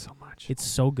one. I love it so much. It's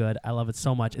so good. I love it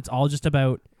so much. It's all just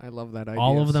about I love that idea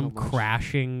all of them so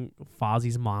crashing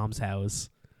Fozzie's mom's house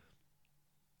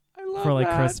for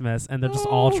like Christmas, and they're just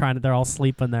all they're all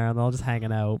sleeping there, and they're all just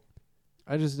hanging out.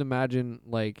 I just imagine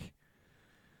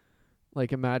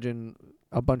imagine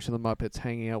a bunch of the Muppets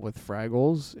hanging out with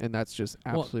Fraggles, and that's just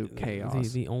absolute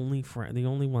chaos. The only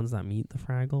ones that meet the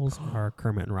Fraggles are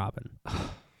Kermit and Robin.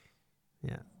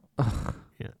 Yeah.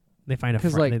 Yeah. They find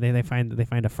they find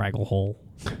a Fraggle hole.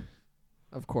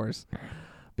 Of course.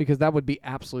 Because that would be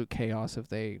absolute chaos if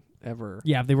they ever.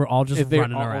 Yeah, if they were all just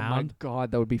running around. Oh my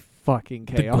god, that would be fucking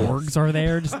chaos. The Gorgs are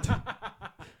there just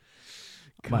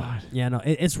God. Yeah, no,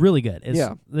 it's really good.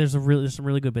 There's some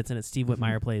really good bits in it. Steve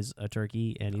Whitmire plays a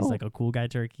turkey, and he's like a cool guy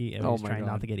turkey, and he's trying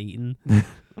not to get eaten.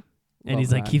 And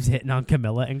he's like keeps hitting on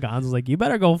Camilla, and Gonzo's like, "You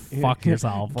better go fuck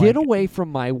yourself. Get away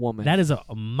from my woman." That is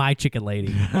my chicken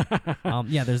lady.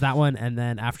 Yeah, there's that one, and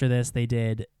then after this, they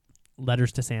did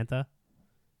Letters to Santa,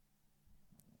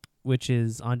 which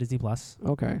is on Disney Plus.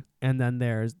 Okay. And then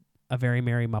there's A Very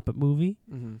Merry Muppet Movie.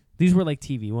 Mm-hmm. These were like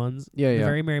TV ones. Yeah, The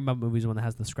Very Merry Muppet Movie is one that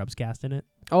has the Scrubs cast in it.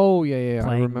 Oh yeah.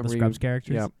 Playing I remember the Scrubs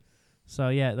characters. Yeah. So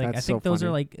yeah, like I think those are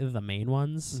like the main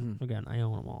ones. Mm-hmm. Again, I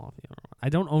own them all. I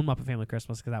don't own Muppet Family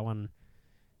Christmas because that one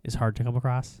is hard to come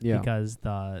across. Yeah. Because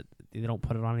they don't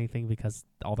put it on anything because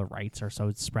all the rights are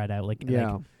so spread out. Like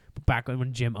back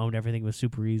when Jim owned everything, it was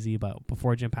super easy. But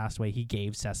before Jim passed away, he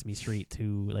gave Sesame Street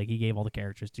to he gave all the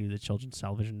characters to the Children's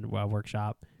Television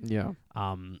Workshop. Yeah.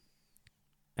 And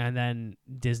then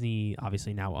Disney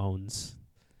obviously now owns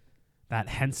that.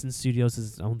 Henson Studios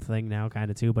is its own thing now, kind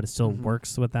of too, but it still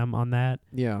works with them on that.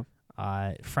 Yeah.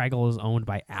 Fraggle is owned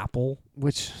by Apple,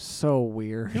 which is so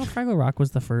weird. You know, Fraggle Rock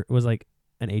was was like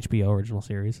an HBO original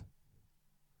series.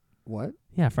 What?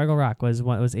 Yeah, Fraggle Rock was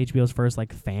HBO's first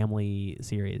like family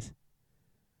series.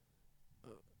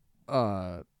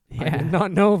 I did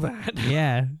not know that.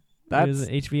 Yeah, that was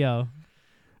HBO.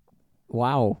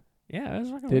 Wow. Yeah, it was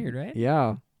fucking weird, right?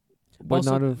 Yeah. But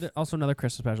also another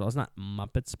Christmas special. It's not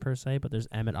Muppets per se, but there's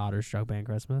Emmett Otter's Jug Band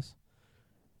Christmas.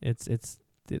 I think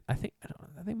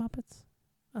Muppets.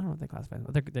 I don't know if they classify them.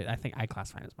 I think I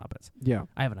classify them as Muppets. Yeah.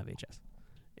 I have it on VHS.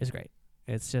 It's great.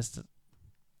 It's just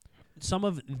some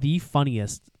of the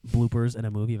funniest bloopers in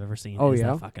a movie I've ever seen. Oh, is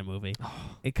that fucking movie.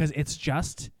 Because it's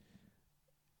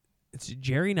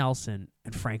Jerry Nelson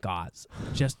and Frank Oz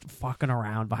just fucking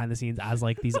around behind the scenes as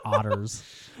like these otters.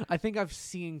 I think I've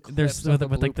seen clips There's of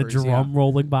with like the drum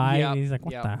rolling by, and he's like,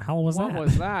 "What the hell was that? What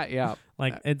was that?" Yeah,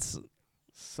 like it's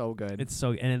so good. It's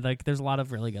so like there's a lot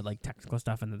of really good like technical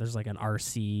stuff, and there's like an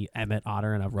RC Emmett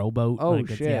Otter and a rowboat. Oh like,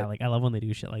 shit! Yeah, like I love when they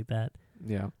do shit like that.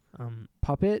 Yeah.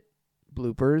 Puppet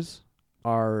bloopers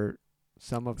are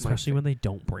some of especially when they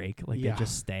don't break. Like they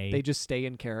just stay. They just stay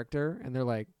in character, and they're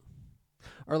like.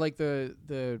 Or like the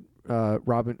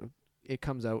Robin it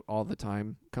comes out all the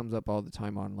time. Comes up all the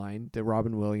time online. The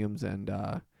Robin Williams and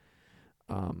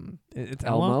it's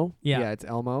Elmo. Yeah, it's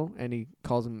Elmo, and he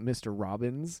calls him Mr.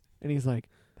 Robbins, and he's like,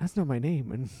 "That's not my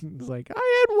name," and he's like,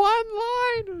 "I had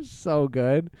one line." It was so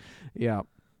good. Yeah,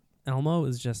 Elmo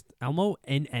is just Elmo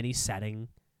in any setting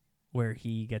where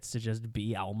he gets to just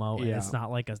be Elmo, and it's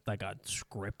not like a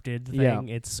scripted thing. Yeah.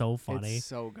 It's so funny. It's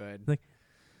so good. Like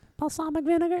balsamic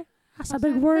vinegar. That's a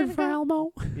big word for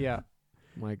Elmo. Yeah.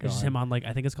 My God. It's just him on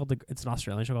I think it's called it's an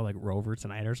Australian show called Rover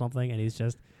Tonight or something, and he's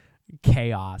just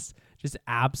chaos, just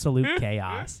absolute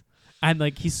chaos. And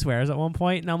he swears at one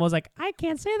point, and Elmo's like, "I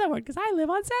can't say that word because I live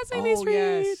on Sesame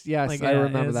Street." Yes, I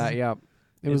remember that. Yeah,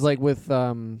 it was with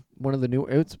one of the new.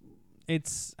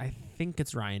 It's I think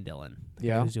it's Ryan Dillon.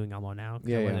 Yeah, who's doing Elmo now.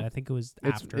 Yeah. I think it was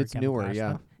after. It's Kevin newer. Clash Yeah.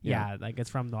 Stuff. Yeah, it's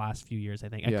from the last few years. I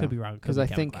think I could be wrong because I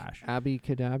think Clash. Abby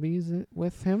Kadabi is it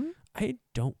with him. I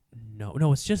don't know.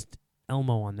 No, it's just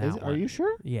Elmo on that one. Are you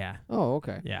sure? Yeah. Oh,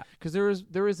 okay. Yeah. Because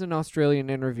there was an Australian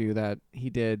interview that he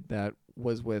did that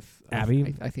was with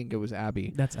Abby. I think it was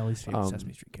Abby. That's Ellie's favorite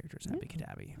Sesame Street character, is Abby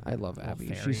Kadabi. I love Abby.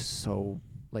 Fairy. She's so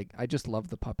I just love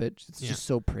the puppet. It's just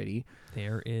so pretty.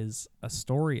 There is a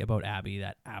story about Abby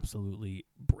that absolutely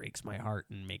breaks my heart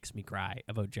and makes me cry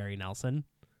about Jerry Nelson.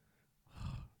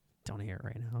 Don't hear it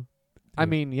right now. I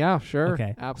mean, yeah, sure.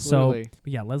 Okay. Absolutely.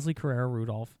 So, Leslie Carrera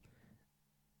Rudolph.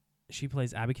 She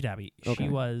plays Abby Kadabi. Okay. She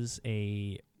was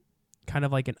a kind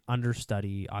of like an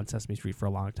understudy on Sesame Street for a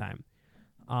long time.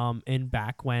 And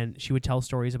back when she would tell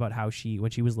stories about how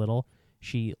when she was little,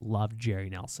 she loved Jerry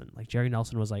Nelson. Jerry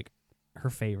Nelson was her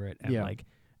favorite. And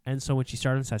and so when she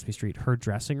started on Sesame Street, her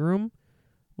dressing room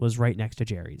was right next to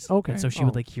Jerry's. Okay. And so she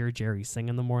would hear Jerry sing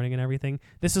in the morning and everything.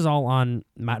 This is all on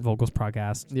Matt Vogel's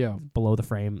podcast. Yeah. Below the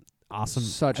Frame. Awesome.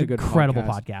 Such a good incredible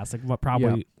podcast.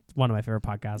 Probably one of my favorite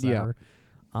podcasts ever.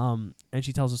 And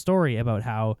she tells a story about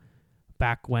how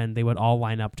back when they would all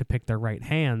line up to pick their right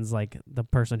hands, the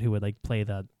person who would play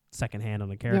the second hand on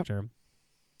the character,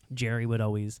 Jerry would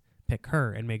always pick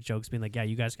her and make jokes being yeah,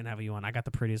 you guys can have who you want. I got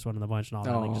the prettiest one in the bunch and all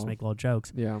that. Just make little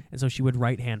jokes. Yeah. And so she would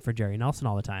right hand for Jerry Nelson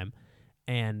all the time.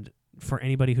 And for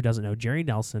anybody who doesn't know, Jerry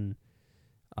Nelson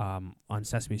on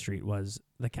Sesame Street was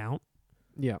the Count.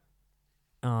 Yeah.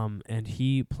 And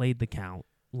he played the Count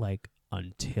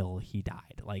until he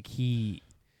died.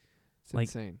 It's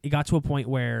insane. It got to a point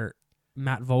where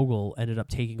Matt Vogel ended up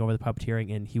taking over the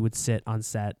puppeteering, and he would sit on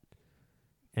set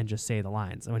and just say the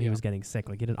lines. And when he was getting sick,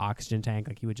 he had an oxygen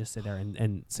tank, he would just sit there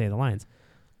and say the lines.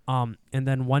 And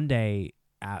then one day,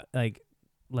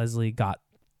 Leslie got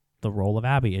the role of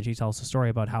Abby, and she tells a story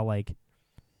about how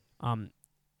and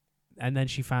then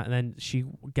she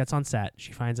gets on set.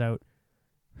 She finds out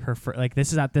her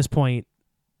this is at this point,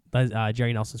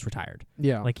 Jerry Nelson's retired.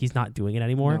 Yeah, he's not doing it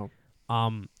anymore.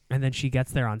 No. And then she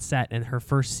gets there on set, and her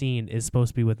first scene is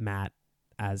supposed to be with Matt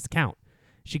as the Count.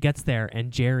 She gets there,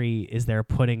 and Jerry is there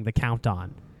putting the Count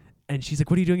on, and she's like,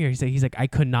 "What are you doing here?" He's like, "I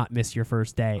could not miss your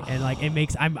first day," and it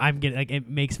makes I'm getting it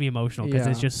makes me emotional because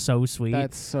it's just so sweet.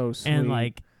 That's so sweet.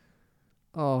 And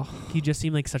oh, he just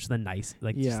seemed like such the nice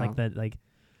just that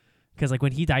because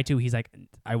when he died too, he's like,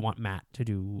 "I want Matt to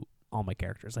do all my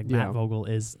characters." Matt Vogel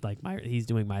is he's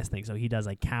doing my thing, so he does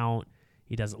Count.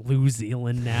 He does New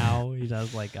Zealand now. He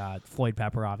does Floyd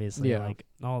Pepper, obviously. Yeah.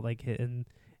 And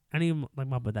any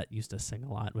Muppet that used to sing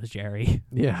a lot was Jerry.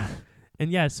 Yeah.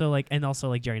 And so and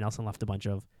also Jerry Nelson left a bunch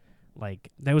of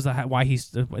that was why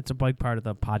it's a big part of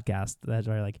the podcast. That's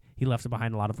why he left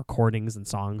behind a lot of recordings and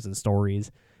songs and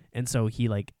stories. And so he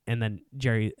and then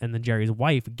Jerry's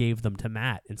wife gave them to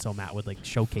Matt, and so Matt would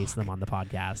showcase them on the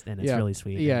podcast, and it's really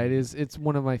sweet. Yeah, it is. It's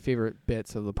one of my favorite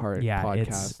bits of the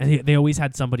podcast. And they always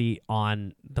had somebody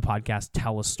on the podcast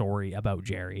tell a story about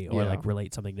Jerry or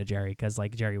relate something to Jerry because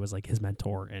Jerry was his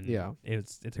mentor, and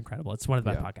it's incredible. It's one of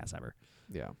the best podcasts ever.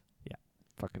 Yeah.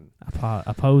 Fucking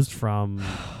opposed from.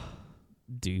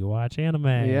 Do you watch anime?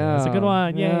 Yeah, it's a good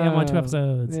one. Yeah, I'm on 2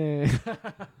 episodes.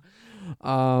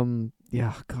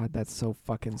 Yeah, God, that's so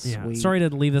fucking sweet. Yeah. Sorry to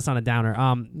leave this on a downer.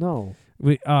 No.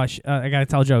 I gotta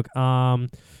tell a joke.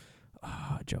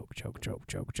 Joke.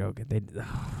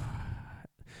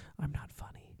 I'm not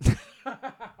funny.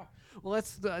 Well,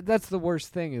 that's the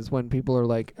worst thing is when people are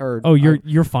like,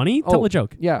 you're funny? Tell a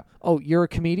joke. Yeah. Oh, you're a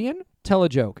comedian? Tell a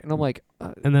joke. And I'm like,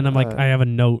 and then I'm like, I have a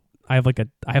note. I have a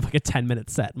 10-minute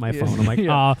set in my phone. I'm like,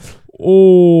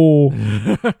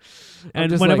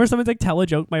 and whenever someone's tell a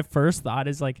joke, my first thought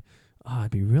is it'd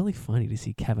be really funny to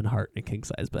see Kevin Hart in a king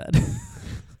size bed.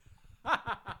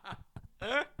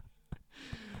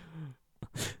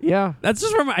 Yeah, that's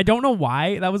just from I don't know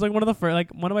why that was one of the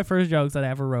first one of my first jokes that I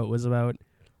ever wrote was about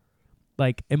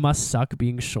it must suck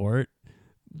being short,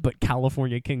 but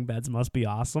California king beds must be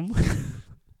awesome.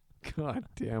 God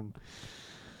damn.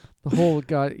 The whole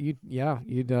you'd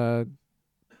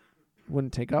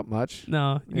wouldn't take up much.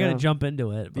 No, you gotta jump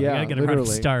into it. But Yeah, you gotta get a rough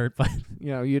start. But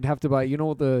you'd have to buy. You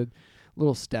know the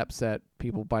little steps that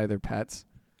people buy their pets.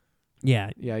 Yeah,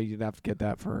 you'd have to get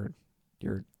that for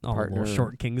your all partner, the little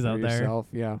short kings out yourself.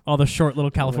 there. Yeah, all the short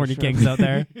little California kings out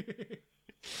there.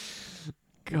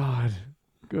 God,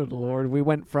 good Lord, we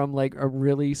went from like a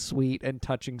really sweet and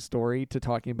touching story to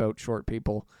talking about short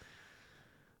people.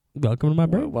 Welcome to my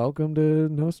brain. Welcome to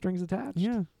No Strings Attached.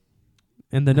 Yeah,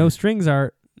 and the no strings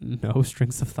are no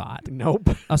strings of thought. Nope.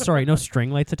 Oh, sorry, no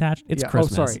string lights attached. It's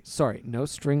Christmas. Oh, sorry, no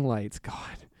string lights.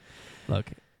 God,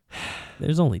 look,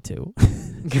 there's only 2.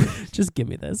 Just give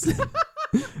me this.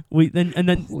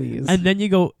 Then you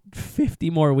go 50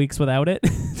 more weeks without it.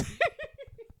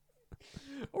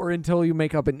 Or until you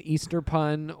make up an Easter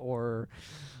pun, or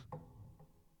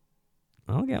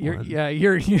I'll get one. Yeah,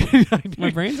 you're my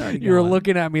brain's already going. You're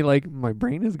looking at me like my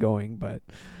brain is going, but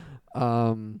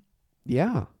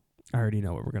yeah. I already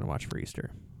know what we're gonna watch for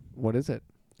Easter. What is it?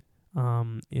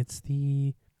 It's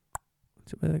the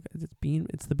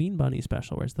Bean Bunny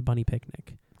special, where it's the bunny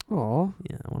picnic. Oh,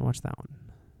 yeah, I want to watch that one.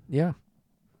 Yeah,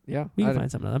 we can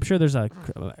find something. I'm sure there's a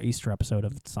Easter episode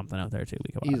of something out there too.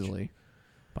 We can watch easily.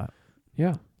 But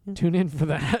yeah, tune in for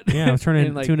that. Yeah, tune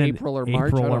in April or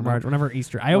March. Whenever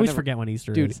Easter. I always forget when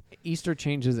Easter is. Dude, Easter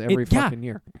changes every fucking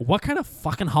year. What kind of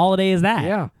fucking holiday is that?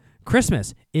 Yeah,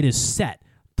 Christmas. It is set.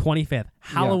 25th.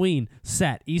 Halloween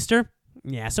set. Easter.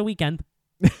 Yeah, it's a weekend.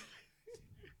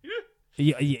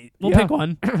 We'll pick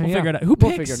one. We'll figure it out. Who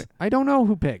picks? I don't know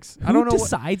who picks. I don't know. Who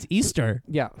decides Easter?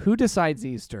 Yeah, who decides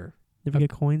Easter? Did you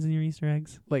get coins in your Easter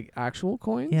eggs? Like actual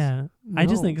coins? Yeah. No. I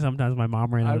just think sometimes my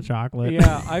mom ran out of chocolate.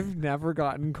 Yeah, I've never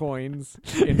gotten coins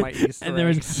in my Easter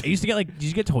eggs. I used to get did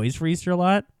you get toys for Easter a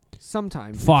lot?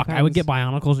 Sometimes. Fuck, I would get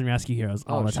Bionicles and Rescue Heroes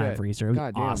all the time for Easter. It was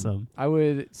God awesome. I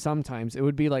would sometimes. It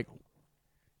would be like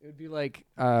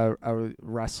a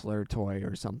wrestler toy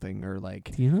or something, or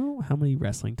like. Do you know how many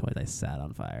wrestling toys I set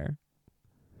on fire?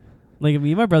 Like,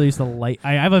 me and my brother used to light.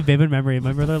 I have a vivid memory of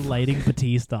my brother lighting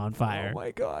Batista on fire. Oh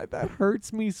my God, that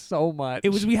hurts me so much.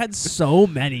 We had so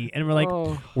many, and we're like,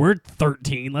 we're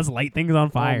 13. Let's light things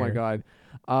on fire. Oh my God.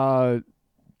 I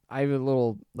have a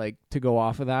little to go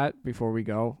off of that before we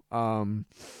go.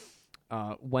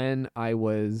 When I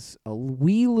was a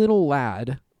wee little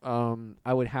lad, I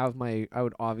would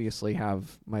obviously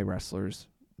have my wrestlers,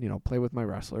 play with my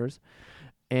wrestlers.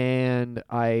 And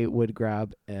I would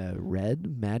grab a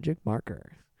red magic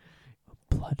marker,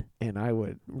 blood, and I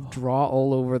would draw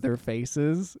all over their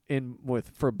faces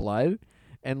for blood,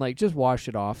 and just wash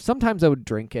it off. Sometimes I would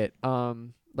drink it,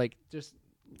 just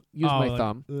use my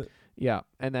thumb. Yeah,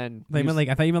 and then I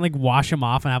thought you meant wash them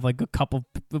off and have a cup of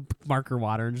marker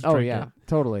water and just drink it.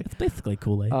 Totally. It's basically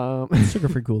Kool-Aid.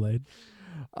 Sugar-free Kool-Aid.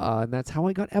 And that's how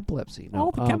I got epilepsy.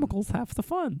 All the chemicals have the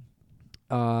fun.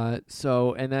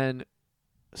 So and then.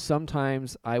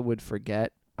 Sometimes I would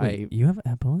forget. Wait, you have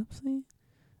epilepsy?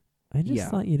 I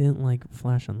just thought you didn't like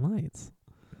flashing lights.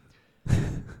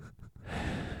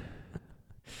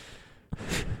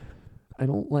 I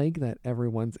don't like that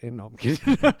everyone's in. No, I'm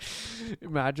kidding.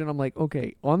 Imagine I'm like,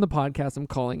 okay, on the podcast, I'm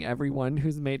calling everyone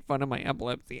who's made fun of my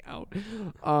epilepsy out.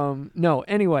 No,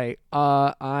 anyway,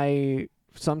 I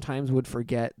sometimes would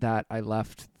forget that I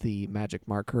left the magic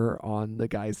marker on the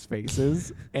guys'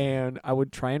 faces, and I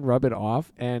would try and rub it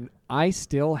off, and I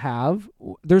still have.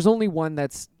 There's only one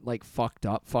that's fucked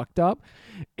up,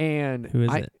 and who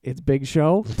is it? It's Big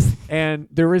Show, and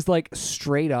there is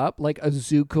straight up a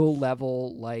Zuko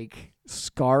level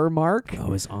scar mark.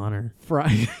 Oh, his honor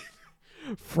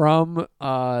from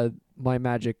my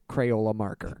magic Crayola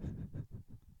marker.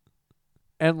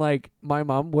 And my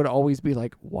mom would always be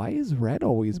like, why is red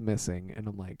always missing? And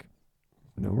I'm like,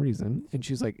 no reason. And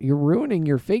she's like, you're ruining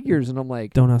your figures. And I'm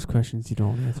like, don't ask questions you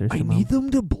don't answer. I need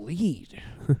them to bleed.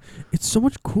 It's so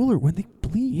much cooler when they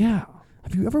bleed. Yeah.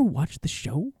 Have you ever watched the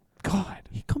show? God.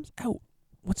 He comes out.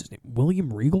 What's his name?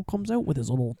 William Regal comes out with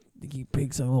his he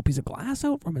takes a little piece of glass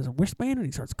out from his wristband and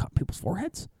he starts cutting people's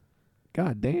foreheads.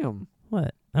 God damn.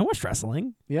 What? I watched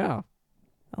wrestling. Yeah.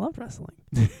 I loved wrestling.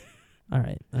 All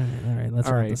right. Let's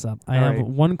wrap this up. I have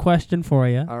one question for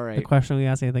you. All right. The question we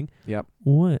ask anything. Yep.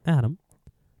 Adam,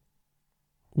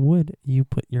 would you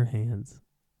put your hands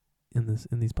in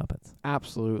these puppets?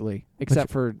 Absolutely. Except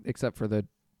for the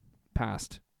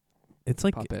past. It's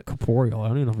like puppet. Corporeal. I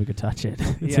don't even know if we could touch it.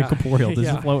 It's like corporeal. It's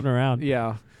just floating around.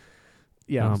 Yeah.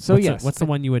 Yeah. What's the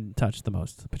one you would touch the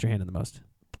most? Put your hand in the most.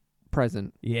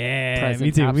 present. Yeah, present,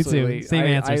 me too. absolutely. Me too. Same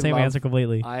answer. Same answer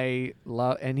completely. I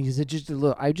love, and he's just a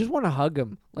little. I just want to hug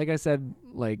him. Like I said,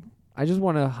 like I just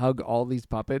want to hug all these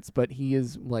puppets, but he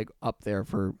is like up there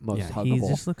for most huggable. He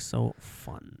just looks so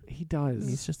fun. He does.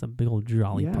 He's just a big old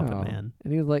jolly puppet man.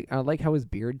 And he's like, I like how his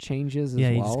beard changes as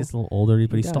well. Yeah, he just gets a little older,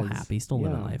 but he's still happy. He's still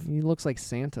living life. He looks like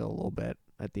Santa a little bit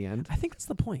at the end. I think that's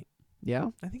the point. Yeah?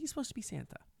 I think he's supposed to be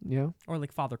Santa. Yeah. Or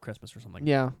like Father Christmas or something.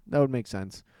 Yeah, that would make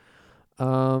sense.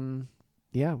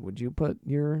 Yeah, would you put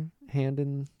your hand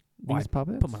in these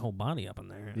puppets? Put my whole body up in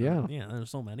there. Yeah. Yeah, there's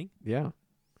so many. Yeah.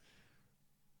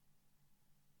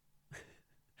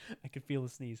 I could feel the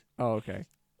sneeze. Oh, okay.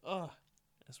 Ugh.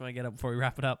 I just want to get up before we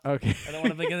wrap it up. Okay. I don't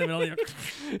want to think in the middle of your...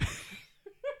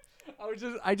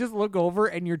 I just look over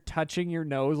and you're touching your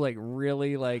nose like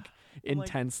really like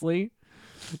intensely.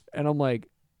 And I'm like,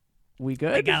 we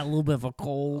good? I got a little bit of a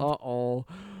cold.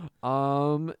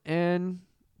 And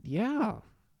yeah.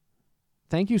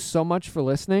 Thank you so much for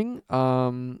listening.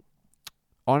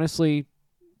 Honestly,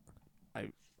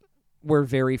 we're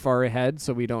very far ahead,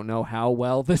 so we don't know how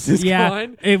well this is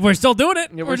going. We're still doing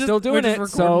it. Yeah, we're still doing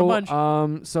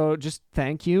it. So just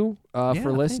thank you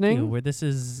for listening. Thank you. This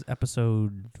is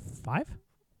episode 5?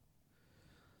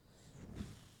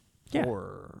 Yeah.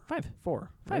 4. 5. 4.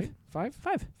 5. Right? 5.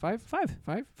 5. 5. 5.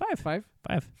 5. 5. 5.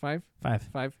 5. 5. 5.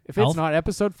 5. If Elf. it's not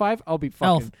episode 5, I'll be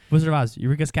fucking... Elf, Wizard of Oz,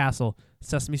 Eureka's Castle,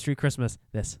 Sesame Street Christmas.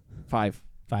 This. 5.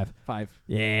 5. 5.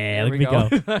 Yeah, look at me go.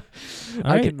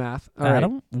 I can math. All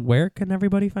Adam, where can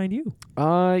everybody find you?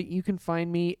 You can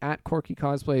find me at Corky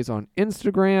Cosplays on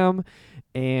Instagram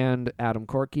and Adam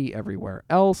Corky everywhere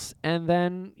else. And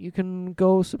then you can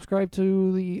go subscribe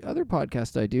to the other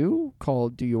podcast I do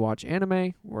called Do You Watch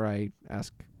Anime, where I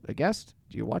ask a guest,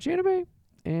 do you watch anime?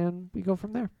 And we go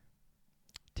from there.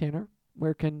 Tanner,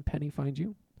 where can Penny find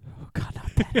you? Oh, God,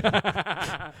 not Penny.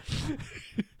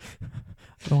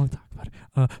 I don't want to talk about it.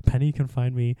 Penny can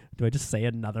find me. Do I just say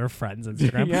another friend's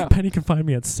Instagram? Yeah. Penny can find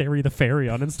me at Sari the Fairy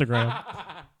on Instagram.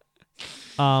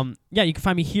 You can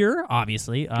find me here,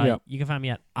 obviously. You can find me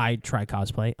at I Try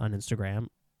Cosplay on Instagram.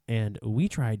 And We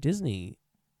Try Disney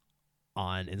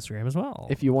on Instagram as well.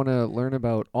 If you want to learn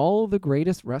about all the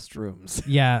greatest restrooms.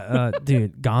 Yeah,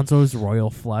 dude, Gonzo's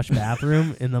Royal Flush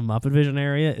bathroom in the Muppet Vision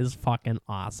area is fucking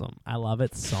awesome. I love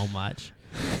it so much.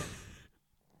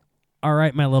 All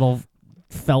right, my little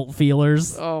felt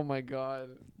feelers. Oh my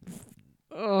God.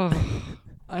 Oh,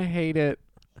 I hate it.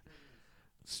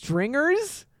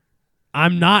 Stringers?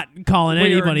 I'm not calling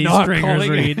anybody stringers,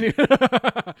 Reed.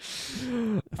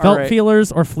 Felt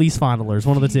feelers or fleece fondlers,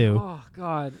 one of the two. Oh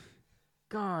God.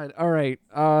 All right.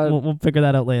 We'll figure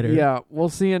that out later. Yeah, we'll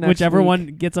see you next Whichever week. one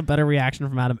gets a better reaction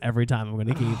from Adam every time, I'm going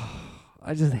to keep.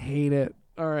 I just hate it.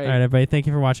 All right. All right, everybody. Thank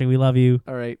you for watching. We love you.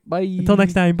 All right. Bye. Until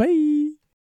next time. Bye.